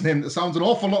first name that sounds an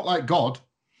awful lot like God,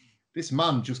 this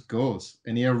man just goes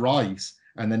and he arrives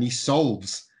and then he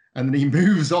solves and then he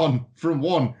moves on from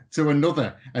one to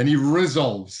another and he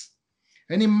resolves.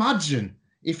 And imagine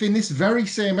if in this very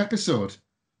same episode,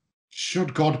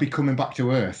 should God be coming back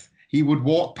to Earth, he would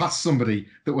walk past somebody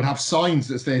that would have signs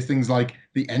that say things like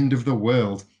the end of the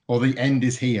world or the end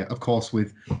is here, of course,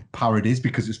 with parodies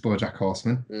because it's BoJack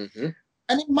Horseman. Mm-hmm.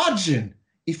 And imagine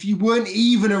if you weren't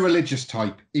even a religious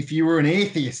type, if you were an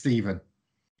atheist even,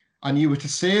 and you were to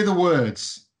say the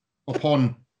words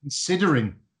upon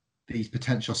considering these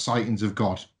potential sightings of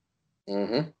God.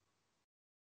 Mm-hmm.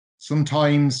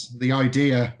 Sometimes the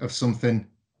idea of something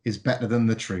is better than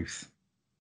the truth.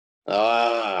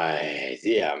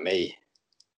 Dear me.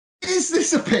 Is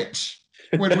this a pitch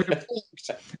when we've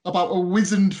talked about a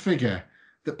wizened figure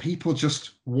that people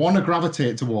just want to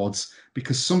gravitate towards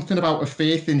because something about a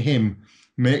faith in him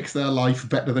makes their life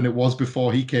better than it was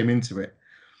before he came into it?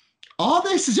 Are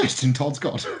they suggesting Todd's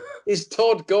God? Is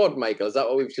Todd God, Michael? Is that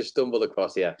what we've just stumbled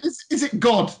across here? Is it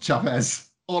God,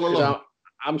 Chavez, all along?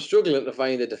 I'm struggling to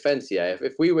find a defence here.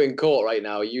 If we were in court right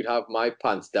now, you'd have my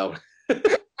pants down.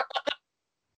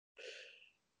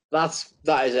 That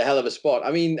is a hell of a spot.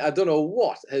 I mean, I don't know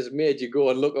what has made you go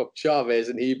and look up Chavez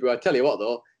in Hebrew. I tell you what,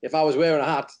 though, if I was wearing a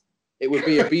hat, it would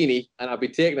be a beanie, and I'd be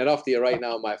taking it off to you right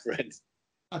now, my friend.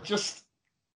 I just,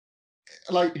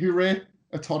 like, hooray,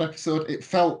 a Todd episode. It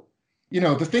felt,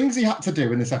 the things he had to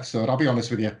do in this episode, I'll be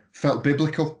honest with you, felt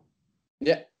biblical.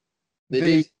 Yeah, they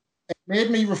did. It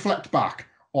made me reflect back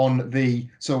on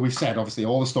so we've said, obviously,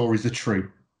 all the stories are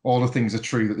true. All the things are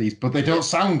true but they don't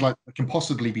sound like they can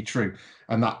possibly be true.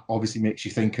 And that obviously makes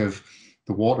you think of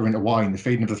the water into wine, the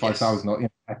feeding of the 5,000,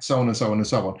 so on and so on and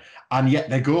so on. And yet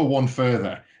they go one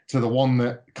further to the one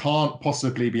that can't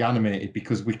possibly be animated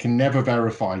because we can never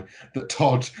verify that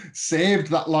Todd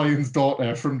saved that lion's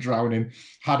daughter from drowning,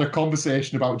 had a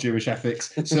conversation about Jewish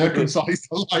ethics, circumcised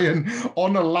the lion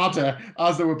on a ladder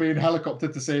as they were being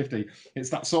helicoptered to safety. It's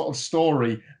that sort of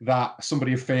story that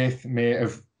somebody of faith may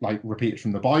have repeated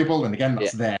from the Bible. And again,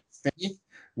 that's their faith,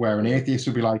 where an atheist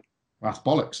would be like, that's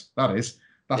bollocks.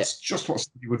 That's just what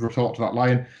somebody would retort to that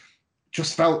lion.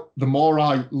 Just felt the more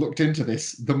I looked into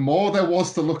this, the more there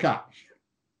was to look at.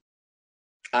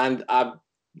 And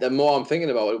the more I'm thinking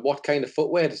about it, what kind of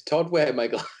footwear does Todd wear,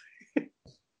 Michael?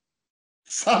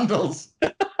 Sandals.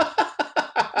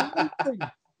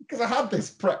 Because I had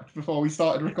this prepped before we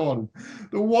started recording.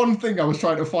 The one thing I was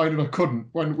trying to find and I couldn't,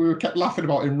 when we kept laughing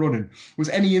about him running, was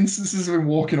any instances of him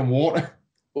walking on water.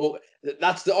 Well,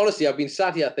 that's the honesty. I've been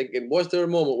sat here thinking, was there a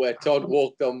moment where Todd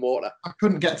walked on water? I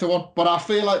couldn't get to one, but I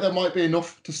feel like there might be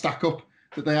enough to stack up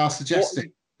that they are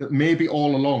suggesting that maybe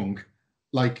all along,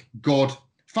 like God,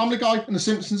 Family Guy and The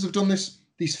Simpsons have done this.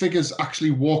 These figures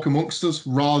actually walk amongst us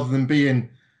rather than being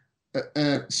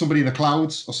somebody in the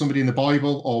clouds or somebody in the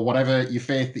Bible or whatever your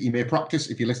faith that you may practice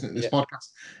if you're listening to this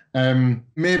podcast.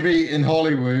 Maybe in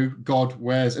Hollywood, God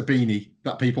wears a beanie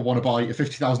that people want to buy a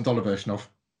 $50,000 version of.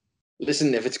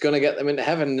 Listen, if it's going to get them into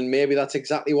heaven, then maybe that's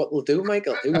exactly what they'll do,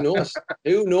 Michael. Who knows?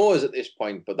 Who knows at this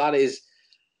point? But that is,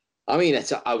 I mean,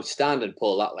 it's an outstanding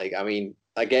pull, that. Like, I mean,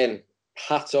 again,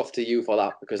 hats off to you for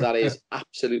that, because that is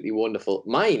absolutely wonderful.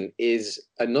 Mine is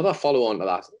another follow-on to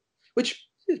that, which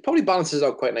probably balances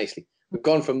out quite nicely. We've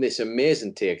gone from this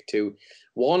amazing take to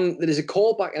one that is a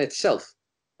callback in itself.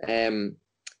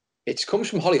 It comes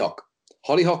from Hollyhock.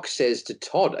 Hollyhock says to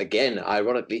Todd, again,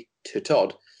 ironically, to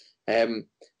Todd,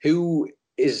 who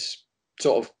is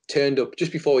sort of turned up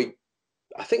just before he,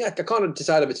 I think I can't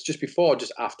decide if it's just before or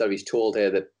just after he's told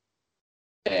her that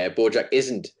Bojack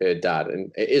isn't her dad,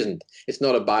 and it isn't. It's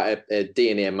not a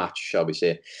DNA match, shall we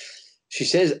say. She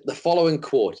says the following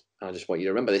quote, and I just want you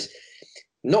to remember this.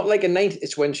 Not like a ninth,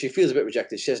 it's when she feels a bit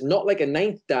rejected. She says, not like a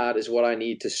ninth dad is what I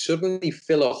need to suddenly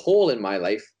fill a hole in my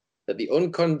life that the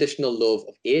unconditional love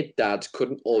of 8 dads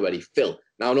couldn't already fill.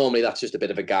 Now, normally that's just a bit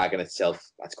of a gag in itself.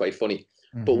 That's quite funny.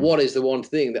 Mm-hmm. But what is the one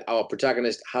thing that our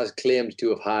protagonist has claimed to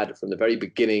have had from the very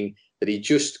beginning that he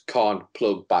just can't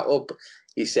plug back up?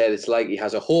 He said it's like he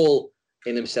has a hole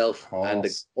in himself, and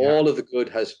all of the good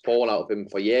has fallen out of him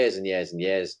for years and years and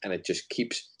years, and it just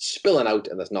keeps spilling out,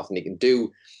 and there's nothing he can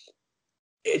do.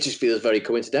 It just feels very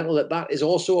coincidental that that is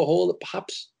also a hole that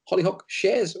perhaps Hollyhock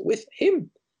shares with him.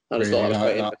 I just thought that was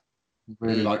quite interesting.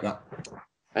 Really like that.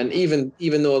 And even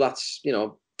though that's,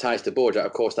 ties to Bojack,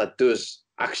 of course, that does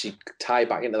actually tie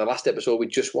back into the last episode we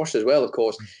just watched as well, of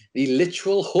course. The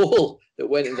literal hole that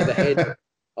went into the head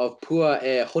of poor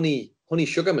Honey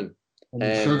Sugarman.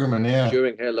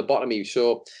 During her lobotomy.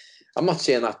 So I'm not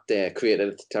saying that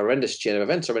created a horrendous chain of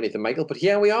events or anything, Michael, but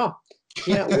here we are.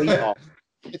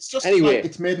 It's just anyway.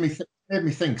 It's made me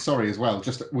think. Sorry, as well.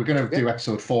 Just we're going to do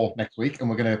episode 4 next week, and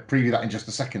we're going to preview that in just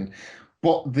a second.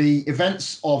 But the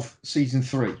events of season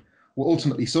 3 were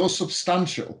ultimately so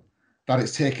substantial that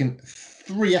it's taken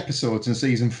 3 episodes in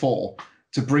season 4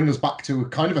 to bring us back to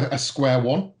kind of a square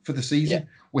one for the season. Yeah.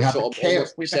 We had the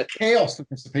chaos. We had chaos of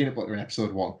Mr. Peanut Butter in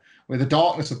episode 1. We had the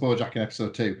darkness of Bojack in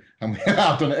episode 2, and we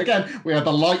have done it again. We had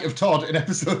the light of Todd in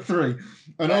episode 3,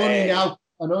 and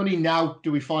only now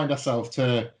do we find ourselves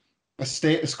to a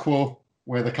status quo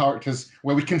where the characters,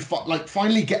 where we can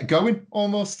finally get going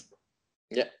almost.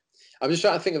 Yeah, I'm just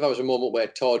trying to think if there was a moment where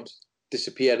Todd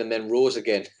disappeared and then rose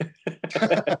again.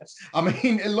 I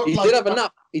mean, it looked he like did have a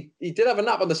nap. He did have a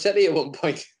nap on the settee at one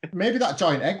point. Maybe that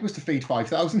giant egg was to feed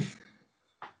 5,000.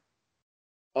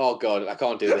 Oh God, I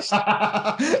can't do this.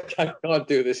 I can't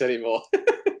do this anymore.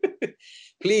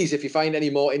 Please, if you find any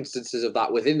more instances of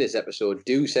that within this episode,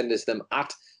 do send us them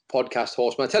at Podcast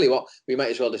Horseman. I tell you what, we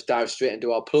might as well just dive straight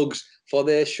into our plugs for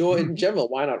the show in general.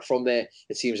 Why not? From there,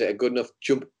 it seems like a good enough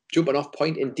jumping off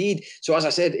point indeed. So as I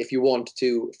said, if you want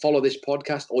to follow this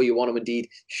podcast, or you want to indeed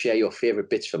share your favorite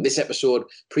bits from this episode,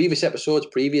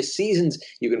 previous seasons,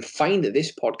 you can find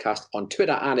this podcast on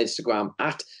Twitter and Instagram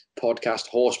at Podcast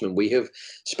Horseman. We have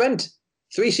spent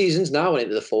 3 seasons now and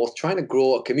into the 4th trying to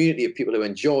grow a community of people who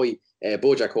enjoy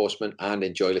Bojack Horseman and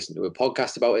enjoy listening to a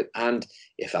podcast about it. And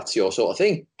if that's your sort of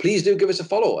thing, please do give us a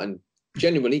follow and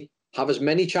genuinely have as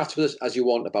many chats with us as you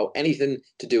want about anything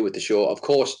to do with the show. Of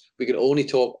course, we can only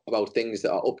talk about things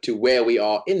that are up to where we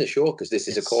are in the show, because this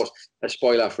is, of course, a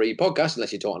spoiler-free podcast,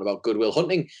 unless you're talking about Good Will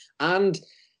Hunting. And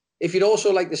if you'd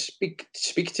also like to speak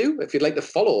to, if you'd like to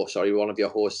follow, one of your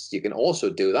hosts, you can also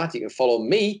do that. You can follow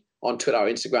me on Twitter or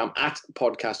Instagram at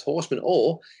Podcast Horseman,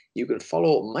 or you can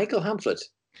follow Michael Hamflett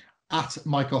at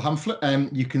Michael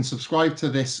Hamflett. You can subscribe to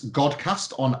this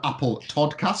Godcast on Apple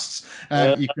Toddcasts.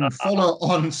 You can follow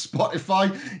on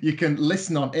Spotify. You can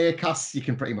listen on Aircasts. You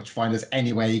can pretty much find us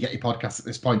anywhere you get your podcasts at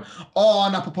this point.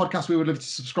 On Apple Podcasts, we would love you to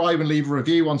subscribe and leave a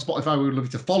review. On Spotify, we would love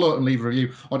you to follow and leave a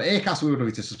review. On Aircast, we would love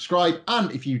you to subscribe.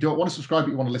 And if you don't want to subscribe,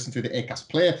 but you want to listen through the Aircast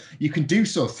player, you can do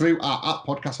so through our at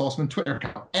Podcast Horseman Twitter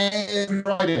account every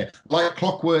Friday, like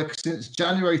clockwork since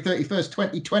January 31st,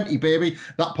 2020, baby.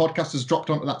 That podcast has dropped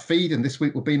onto that feed. feed, and this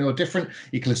week will be no different.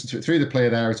 You can listen to it through the player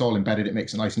there. It's all embedded. It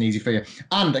makes it nice and easy for you.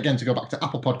 And again, to go back to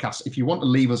Apple Podcasts, if you want to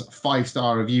leave us a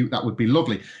 5-star review, that would be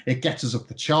lovely. It gets us up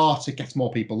the charts. It gets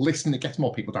more people listening. It gets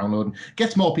more people downloading. It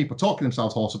gets more people talking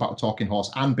themselves hoarse about a talking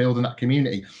horse and building that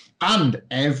community. And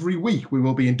every week we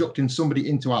will be inducting somebody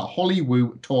into our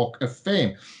Hollywood Talk of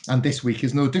Fame. And this week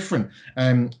is no different.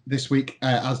 This week,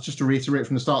 as just to reiterate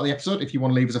from the start of the episode, if you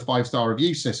want to leave us a 5-star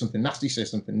review, say something nasty, say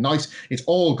something nice, it's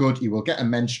all good. You will get a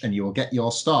mention and you will get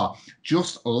your star,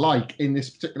 just like in this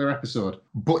particular episode.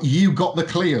 But you got the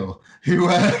Cleo, who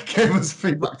gave us a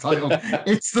feedback title.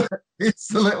 It's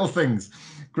the little things.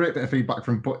 Great bit of feedback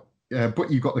from But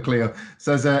You Got the Cleo.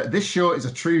 Says, this show is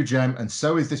a true gem, and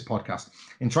so is this podcast.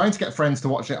 In trying to get friends to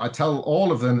watch it, I tell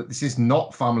all of them that this is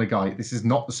not Family Guy. This is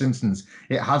not The Simpsons.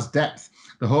 It has depth.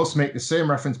 The hosts make the same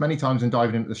reference many times when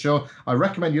diving into the show. I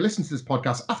recommend you listen to this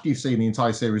podcast after you've seen the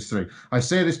entire series through. I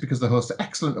say this because the hosts are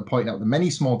excellent at pointing out the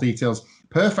many small details,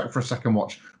 perfect for a second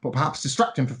watch, but perhaps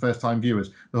distracting for first-time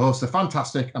viewers. The hosts are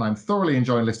fantastic, and I'm thoroughly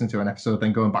enjoying listening to an episode,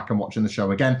 then going back and watching the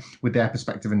show again with their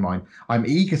perspective in mind. I'm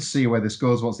eager to see where this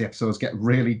goes once the episodes get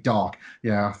really dark.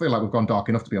 Yeah, I feel like we've gone dark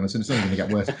enough, to be honest, and it's only going to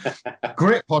get worse.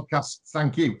 Great podcast.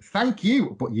 Thank you. Thank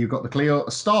you. But You Got the Cleo,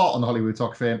 a star on the Hollywood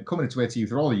Talk of Fame, coming its way to you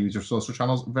through all the usual social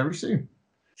channels very soon.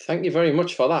 Thank you very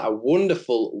much for that. A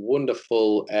wonderful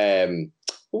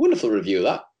review,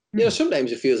 that. You know,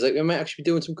 sometimes it feels like we might actually be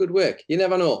doing some good work. You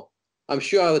never know. I'm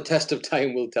sure the test of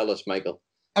time will tell us, Michael.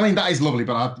 I mean, that is lovely,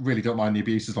 but I really don't mind the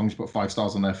abuse as long as you put 5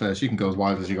 stars on there first. You can go as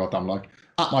wild as you goddamn like.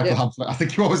 At Michael Hamflett. I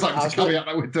think you always like to caveat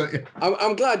that with, don't you?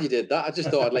 I'm glad you did that. I just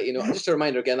thought I'd let you know. Just a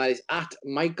reminder again, that is at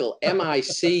Michael,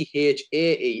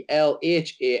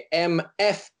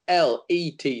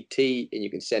 MichaelHamflett, and you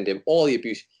can send him all the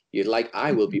abuse you'd like.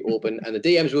 I will be open, and the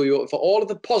DMs will be open for all of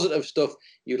the positive stuff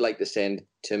you'd like to send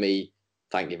to me.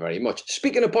 Thank you very much.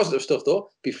 Speaking of positive stuff, though,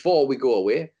 before we go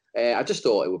away, I just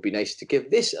thought it would be nice to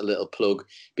give this a little plug,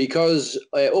 because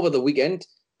over the weekend,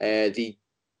 let me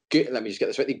just get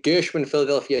this right, the Gershwin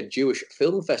Philadelphia Jewish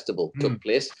Film Festival took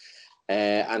place,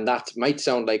 and that might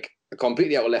sound like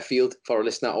completely out of left field for a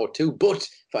listener or two, but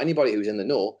for anybody who's in the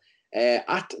know,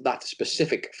 at that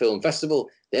specific film festival,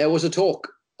 there was a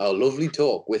lovely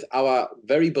talk with our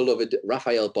very beloved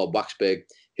Raphael Bob Waxberg,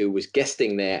 who was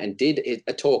guesting there and did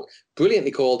a talk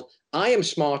brilliantly called "I Am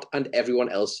Smart and Everyone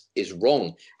Else Is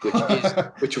Wrong," which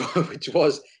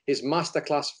was his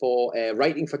masterclass for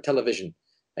writing for television,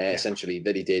 essentially,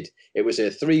 that he did. It was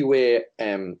a 3-way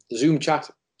Zoom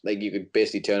chat, like you could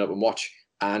basically turn up and watch,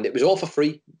 and it was all for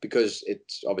free because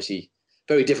it's obviously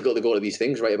very difficult to go to these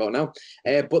things right about now.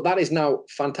 But that is now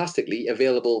fantastically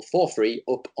available for free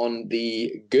up on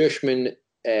the Gershwin,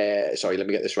 let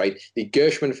me get this right, the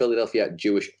Gershwin Philadelphia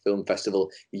Jewish Film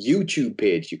Festival YouTube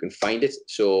page. You can find it.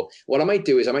 So what I might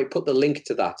do is I might put the link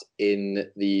to that in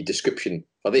the description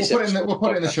for this episode. We'll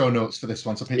put it in the show notes for this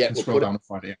one, so people can scroll down and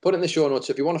find it. Put it in the show notes.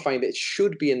 So if you want to find it, it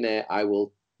should be in there. I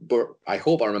will, but I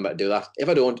hope I remember to do that. If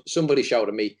I don't, somebody shout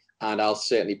at me, and I'll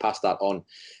certainly pass that on.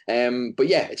 But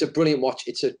yeah, it's a brilliant watch.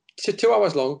 It's 2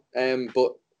 hours long,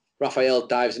 but Raphael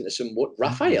dives into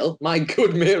Raphael, my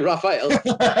good mate Raphael,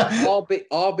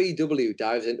 RBW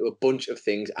dives into a bunch of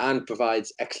things and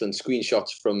provides excellent screenshots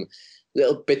from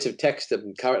little bits of text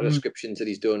and character descriptions that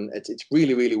he's done. It's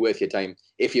really, really worth your time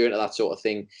if you're into that sort of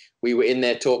thing. We were in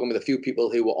there talking with a few people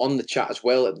who were on the chat as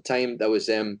well at the time. There was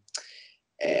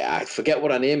I forget what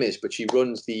her name is, but she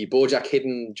runs the Bojack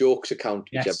Hidden Jokes account,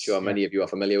 which I'm sure many of you are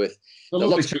familiar with. There's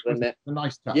lots of people in there.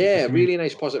 Nice chat. Yeah, really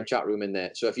nice positive chat room in there.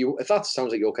 So if that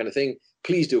sounds like your kind of thing,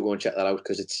 please do go and check that out,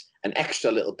 because it's an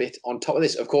extra little bit on top of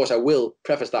this. Of course, I will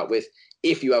preface that with,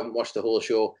 if you haven't watched the whole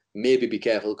show, maybe be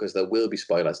careful, because there will be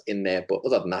spoilers in there. But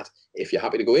other than that, if you're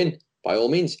happy to go in, by all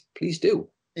means, please do.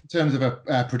 In terms of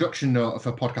a production note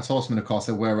for Podcast Horseman, of course,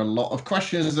 there were a lot of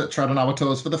questions that tread on our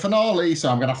toes for the finale, so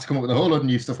I'm going to have to come up with a whole load of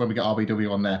new stuff when we get RBW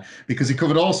on there, because he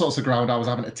covered all sorts of ground. I was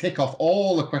having to tick off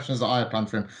all the questions that I had planned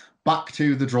for him. Back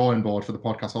to the drawing board for the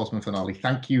Podcast Horseman finale.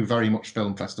 Thank you very much,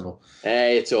 Film Festival.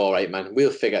 It's all right, man. We'll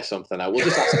figure something out. We'll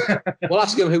just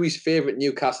ask him who his favourite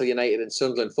Newcastle United and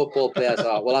Sunderland football players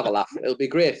are. We'll have a laugh. It'll be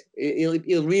great.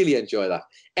 He'll really enjoy that.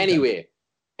 Anyway,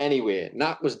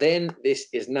 that was then, this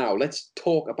is now. Let's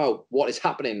talk about what is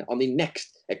happening on the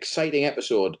next exciting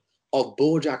episode of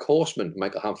BoJack Horseman,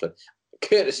 Michael Hamflett,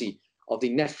 courtesy of the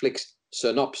Netflix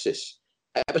synopsis.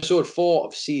 Episode 4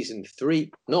 of season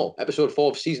 3. No, episode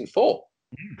 4 of season 4.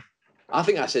 I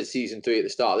think I said season 3 at the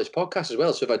start of this podcast as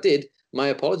well. So if I did, my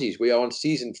apologies. We are on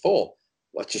season 4.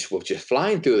 We're just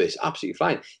flying through this, absolutely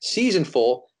flying. Season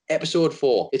 4. Episode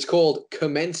 4. It's called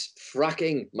Commence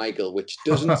Fracking, Michael, which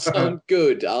doesn't sound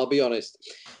good, I'll be honest.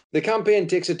 The campaign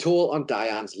takes a toll on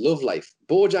Diane's love life.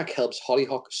 Bojack helps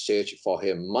Hollyhock search for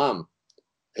her mom,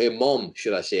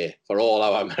 should I say, for all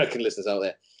our American listeners out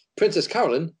there. Princess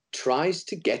Carolyn tries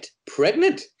to get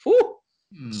pregnant.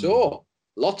 So,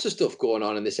 lots of stuff going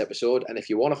on in this episode. And if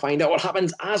you want to find out what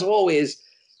happens, as always,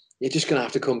 you're just going to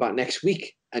have to come back next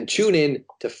week and tune in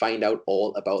to find out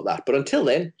all about that. But until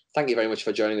then, thank you very much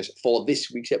for joining us for this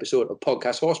week's episode of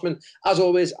Podcast Horseman. As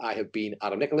always, I have been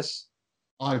Adam Nicholas.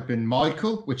 I've been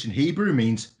Michael, which in Hebrew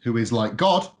means who is like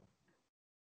God.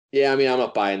 Yeah, I mean, I'm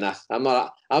not buying that. I'm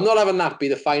not having that be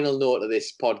the final note of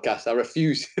this podcast. I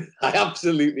refuse. I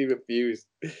absolutely refuse.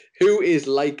 Who is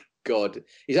like God?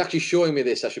 He's actually showing me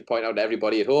this, I should point out to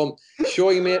everybody at home.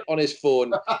 Showing me it on his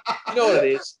phone. You know what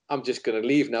it is? I'm just going to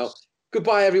leave now.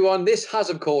 Goodbye, everyone. This has,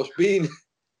 of course, been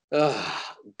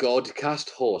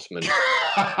Godcast Horseman.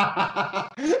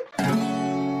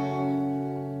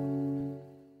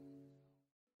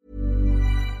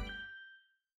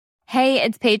 Hey,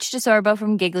 it's Paige DeSorbo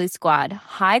from Giggly Squad.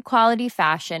 High quality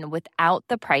fashion without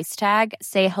the price tag.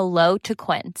 Say hello to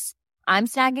Quince. I'm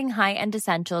snagging high-end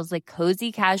essentials like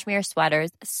cozy cashmere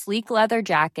sweaters, sleek leather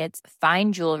jackets,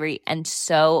 fine jewelry, and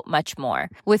so much more.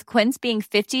 With Quince being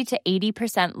 50 to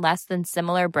 80% less than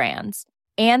similar brands.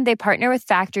 And they partner with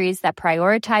factories that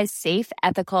prioritize safe,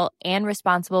 ethical, and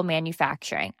responsible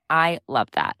manufacturing. I love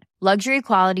that. Luxury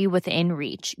quality within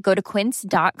reach. Go to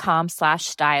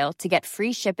quince.com/style to get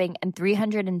free shipping and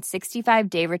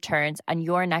 365-day returns on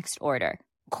your next order.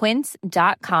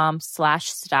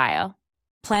 Quince.com/style.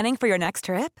 Planning for your next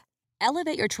trip?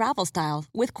 Elevate your travel style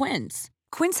with Quince.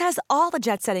 Quince has all the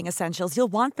jet-setting essentials you'll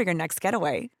want for your next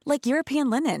getaway, like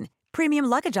European linen, premium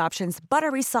luggage options,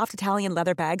 buttery soft Italian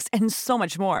leather bags, and so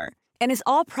much more. And is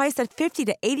all priced at 50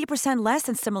 to 80% less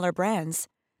than similar brands.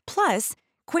 Plus,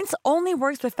 Quince only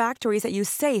works with factories that use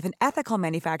safe and ethical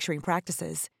manufacturing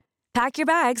practices. Pack your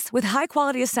bags with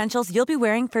high-quality essentials you'll be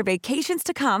wearing for vacations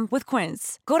to come with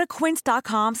Quince. Go to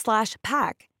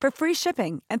quince.com/pack for free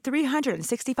shipping and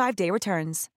 365-day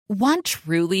returns. Want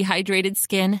truly hydrated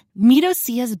skin? Meet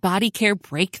Osea's Body Care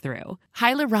Breakthrough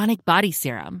Hyaluronic Body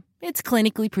Serum. It's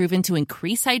clinically proven to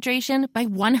increase hydration by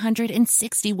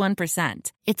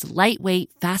 161%. It's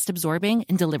lightweight, fast-absorbing,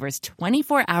 and delivers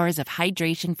 24 hours of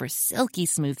hydration for silky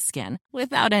smooth skin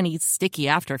without any sticky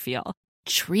afterfeel.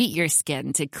 Treat your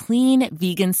skin to clean,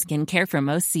 vegan skincare from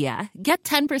Osea. Get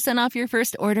 10% off your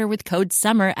first order with code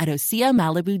SUMMER at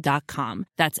OseaMalibu.com.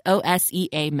 That's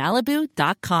OSEA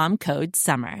Malibu.com, code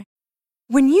SUMMER.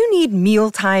 When you need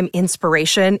mealtime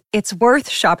inspiration, it's worth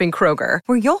shopping Kroger,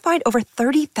 where you'll find over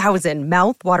 30,000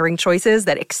 mouth-watering choices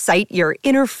that excite your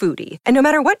inner foodie. And no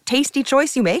matter what tasty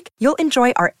choice you make, you'll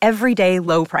enjoy our everyday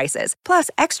low prices, plus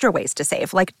extra ways to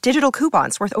save, like digital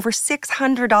coupons worth over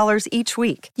 $600 each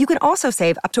week. You can also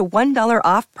save up to $1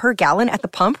 off per gallon at the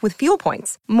pump with fuel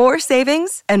points. More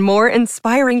savings and more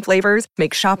inspiring flavors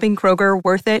make shopping Kroger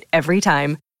worth it every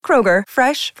time. Kroger,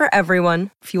 fresh for everyone.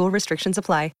 Fuel restrictions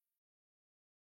apply.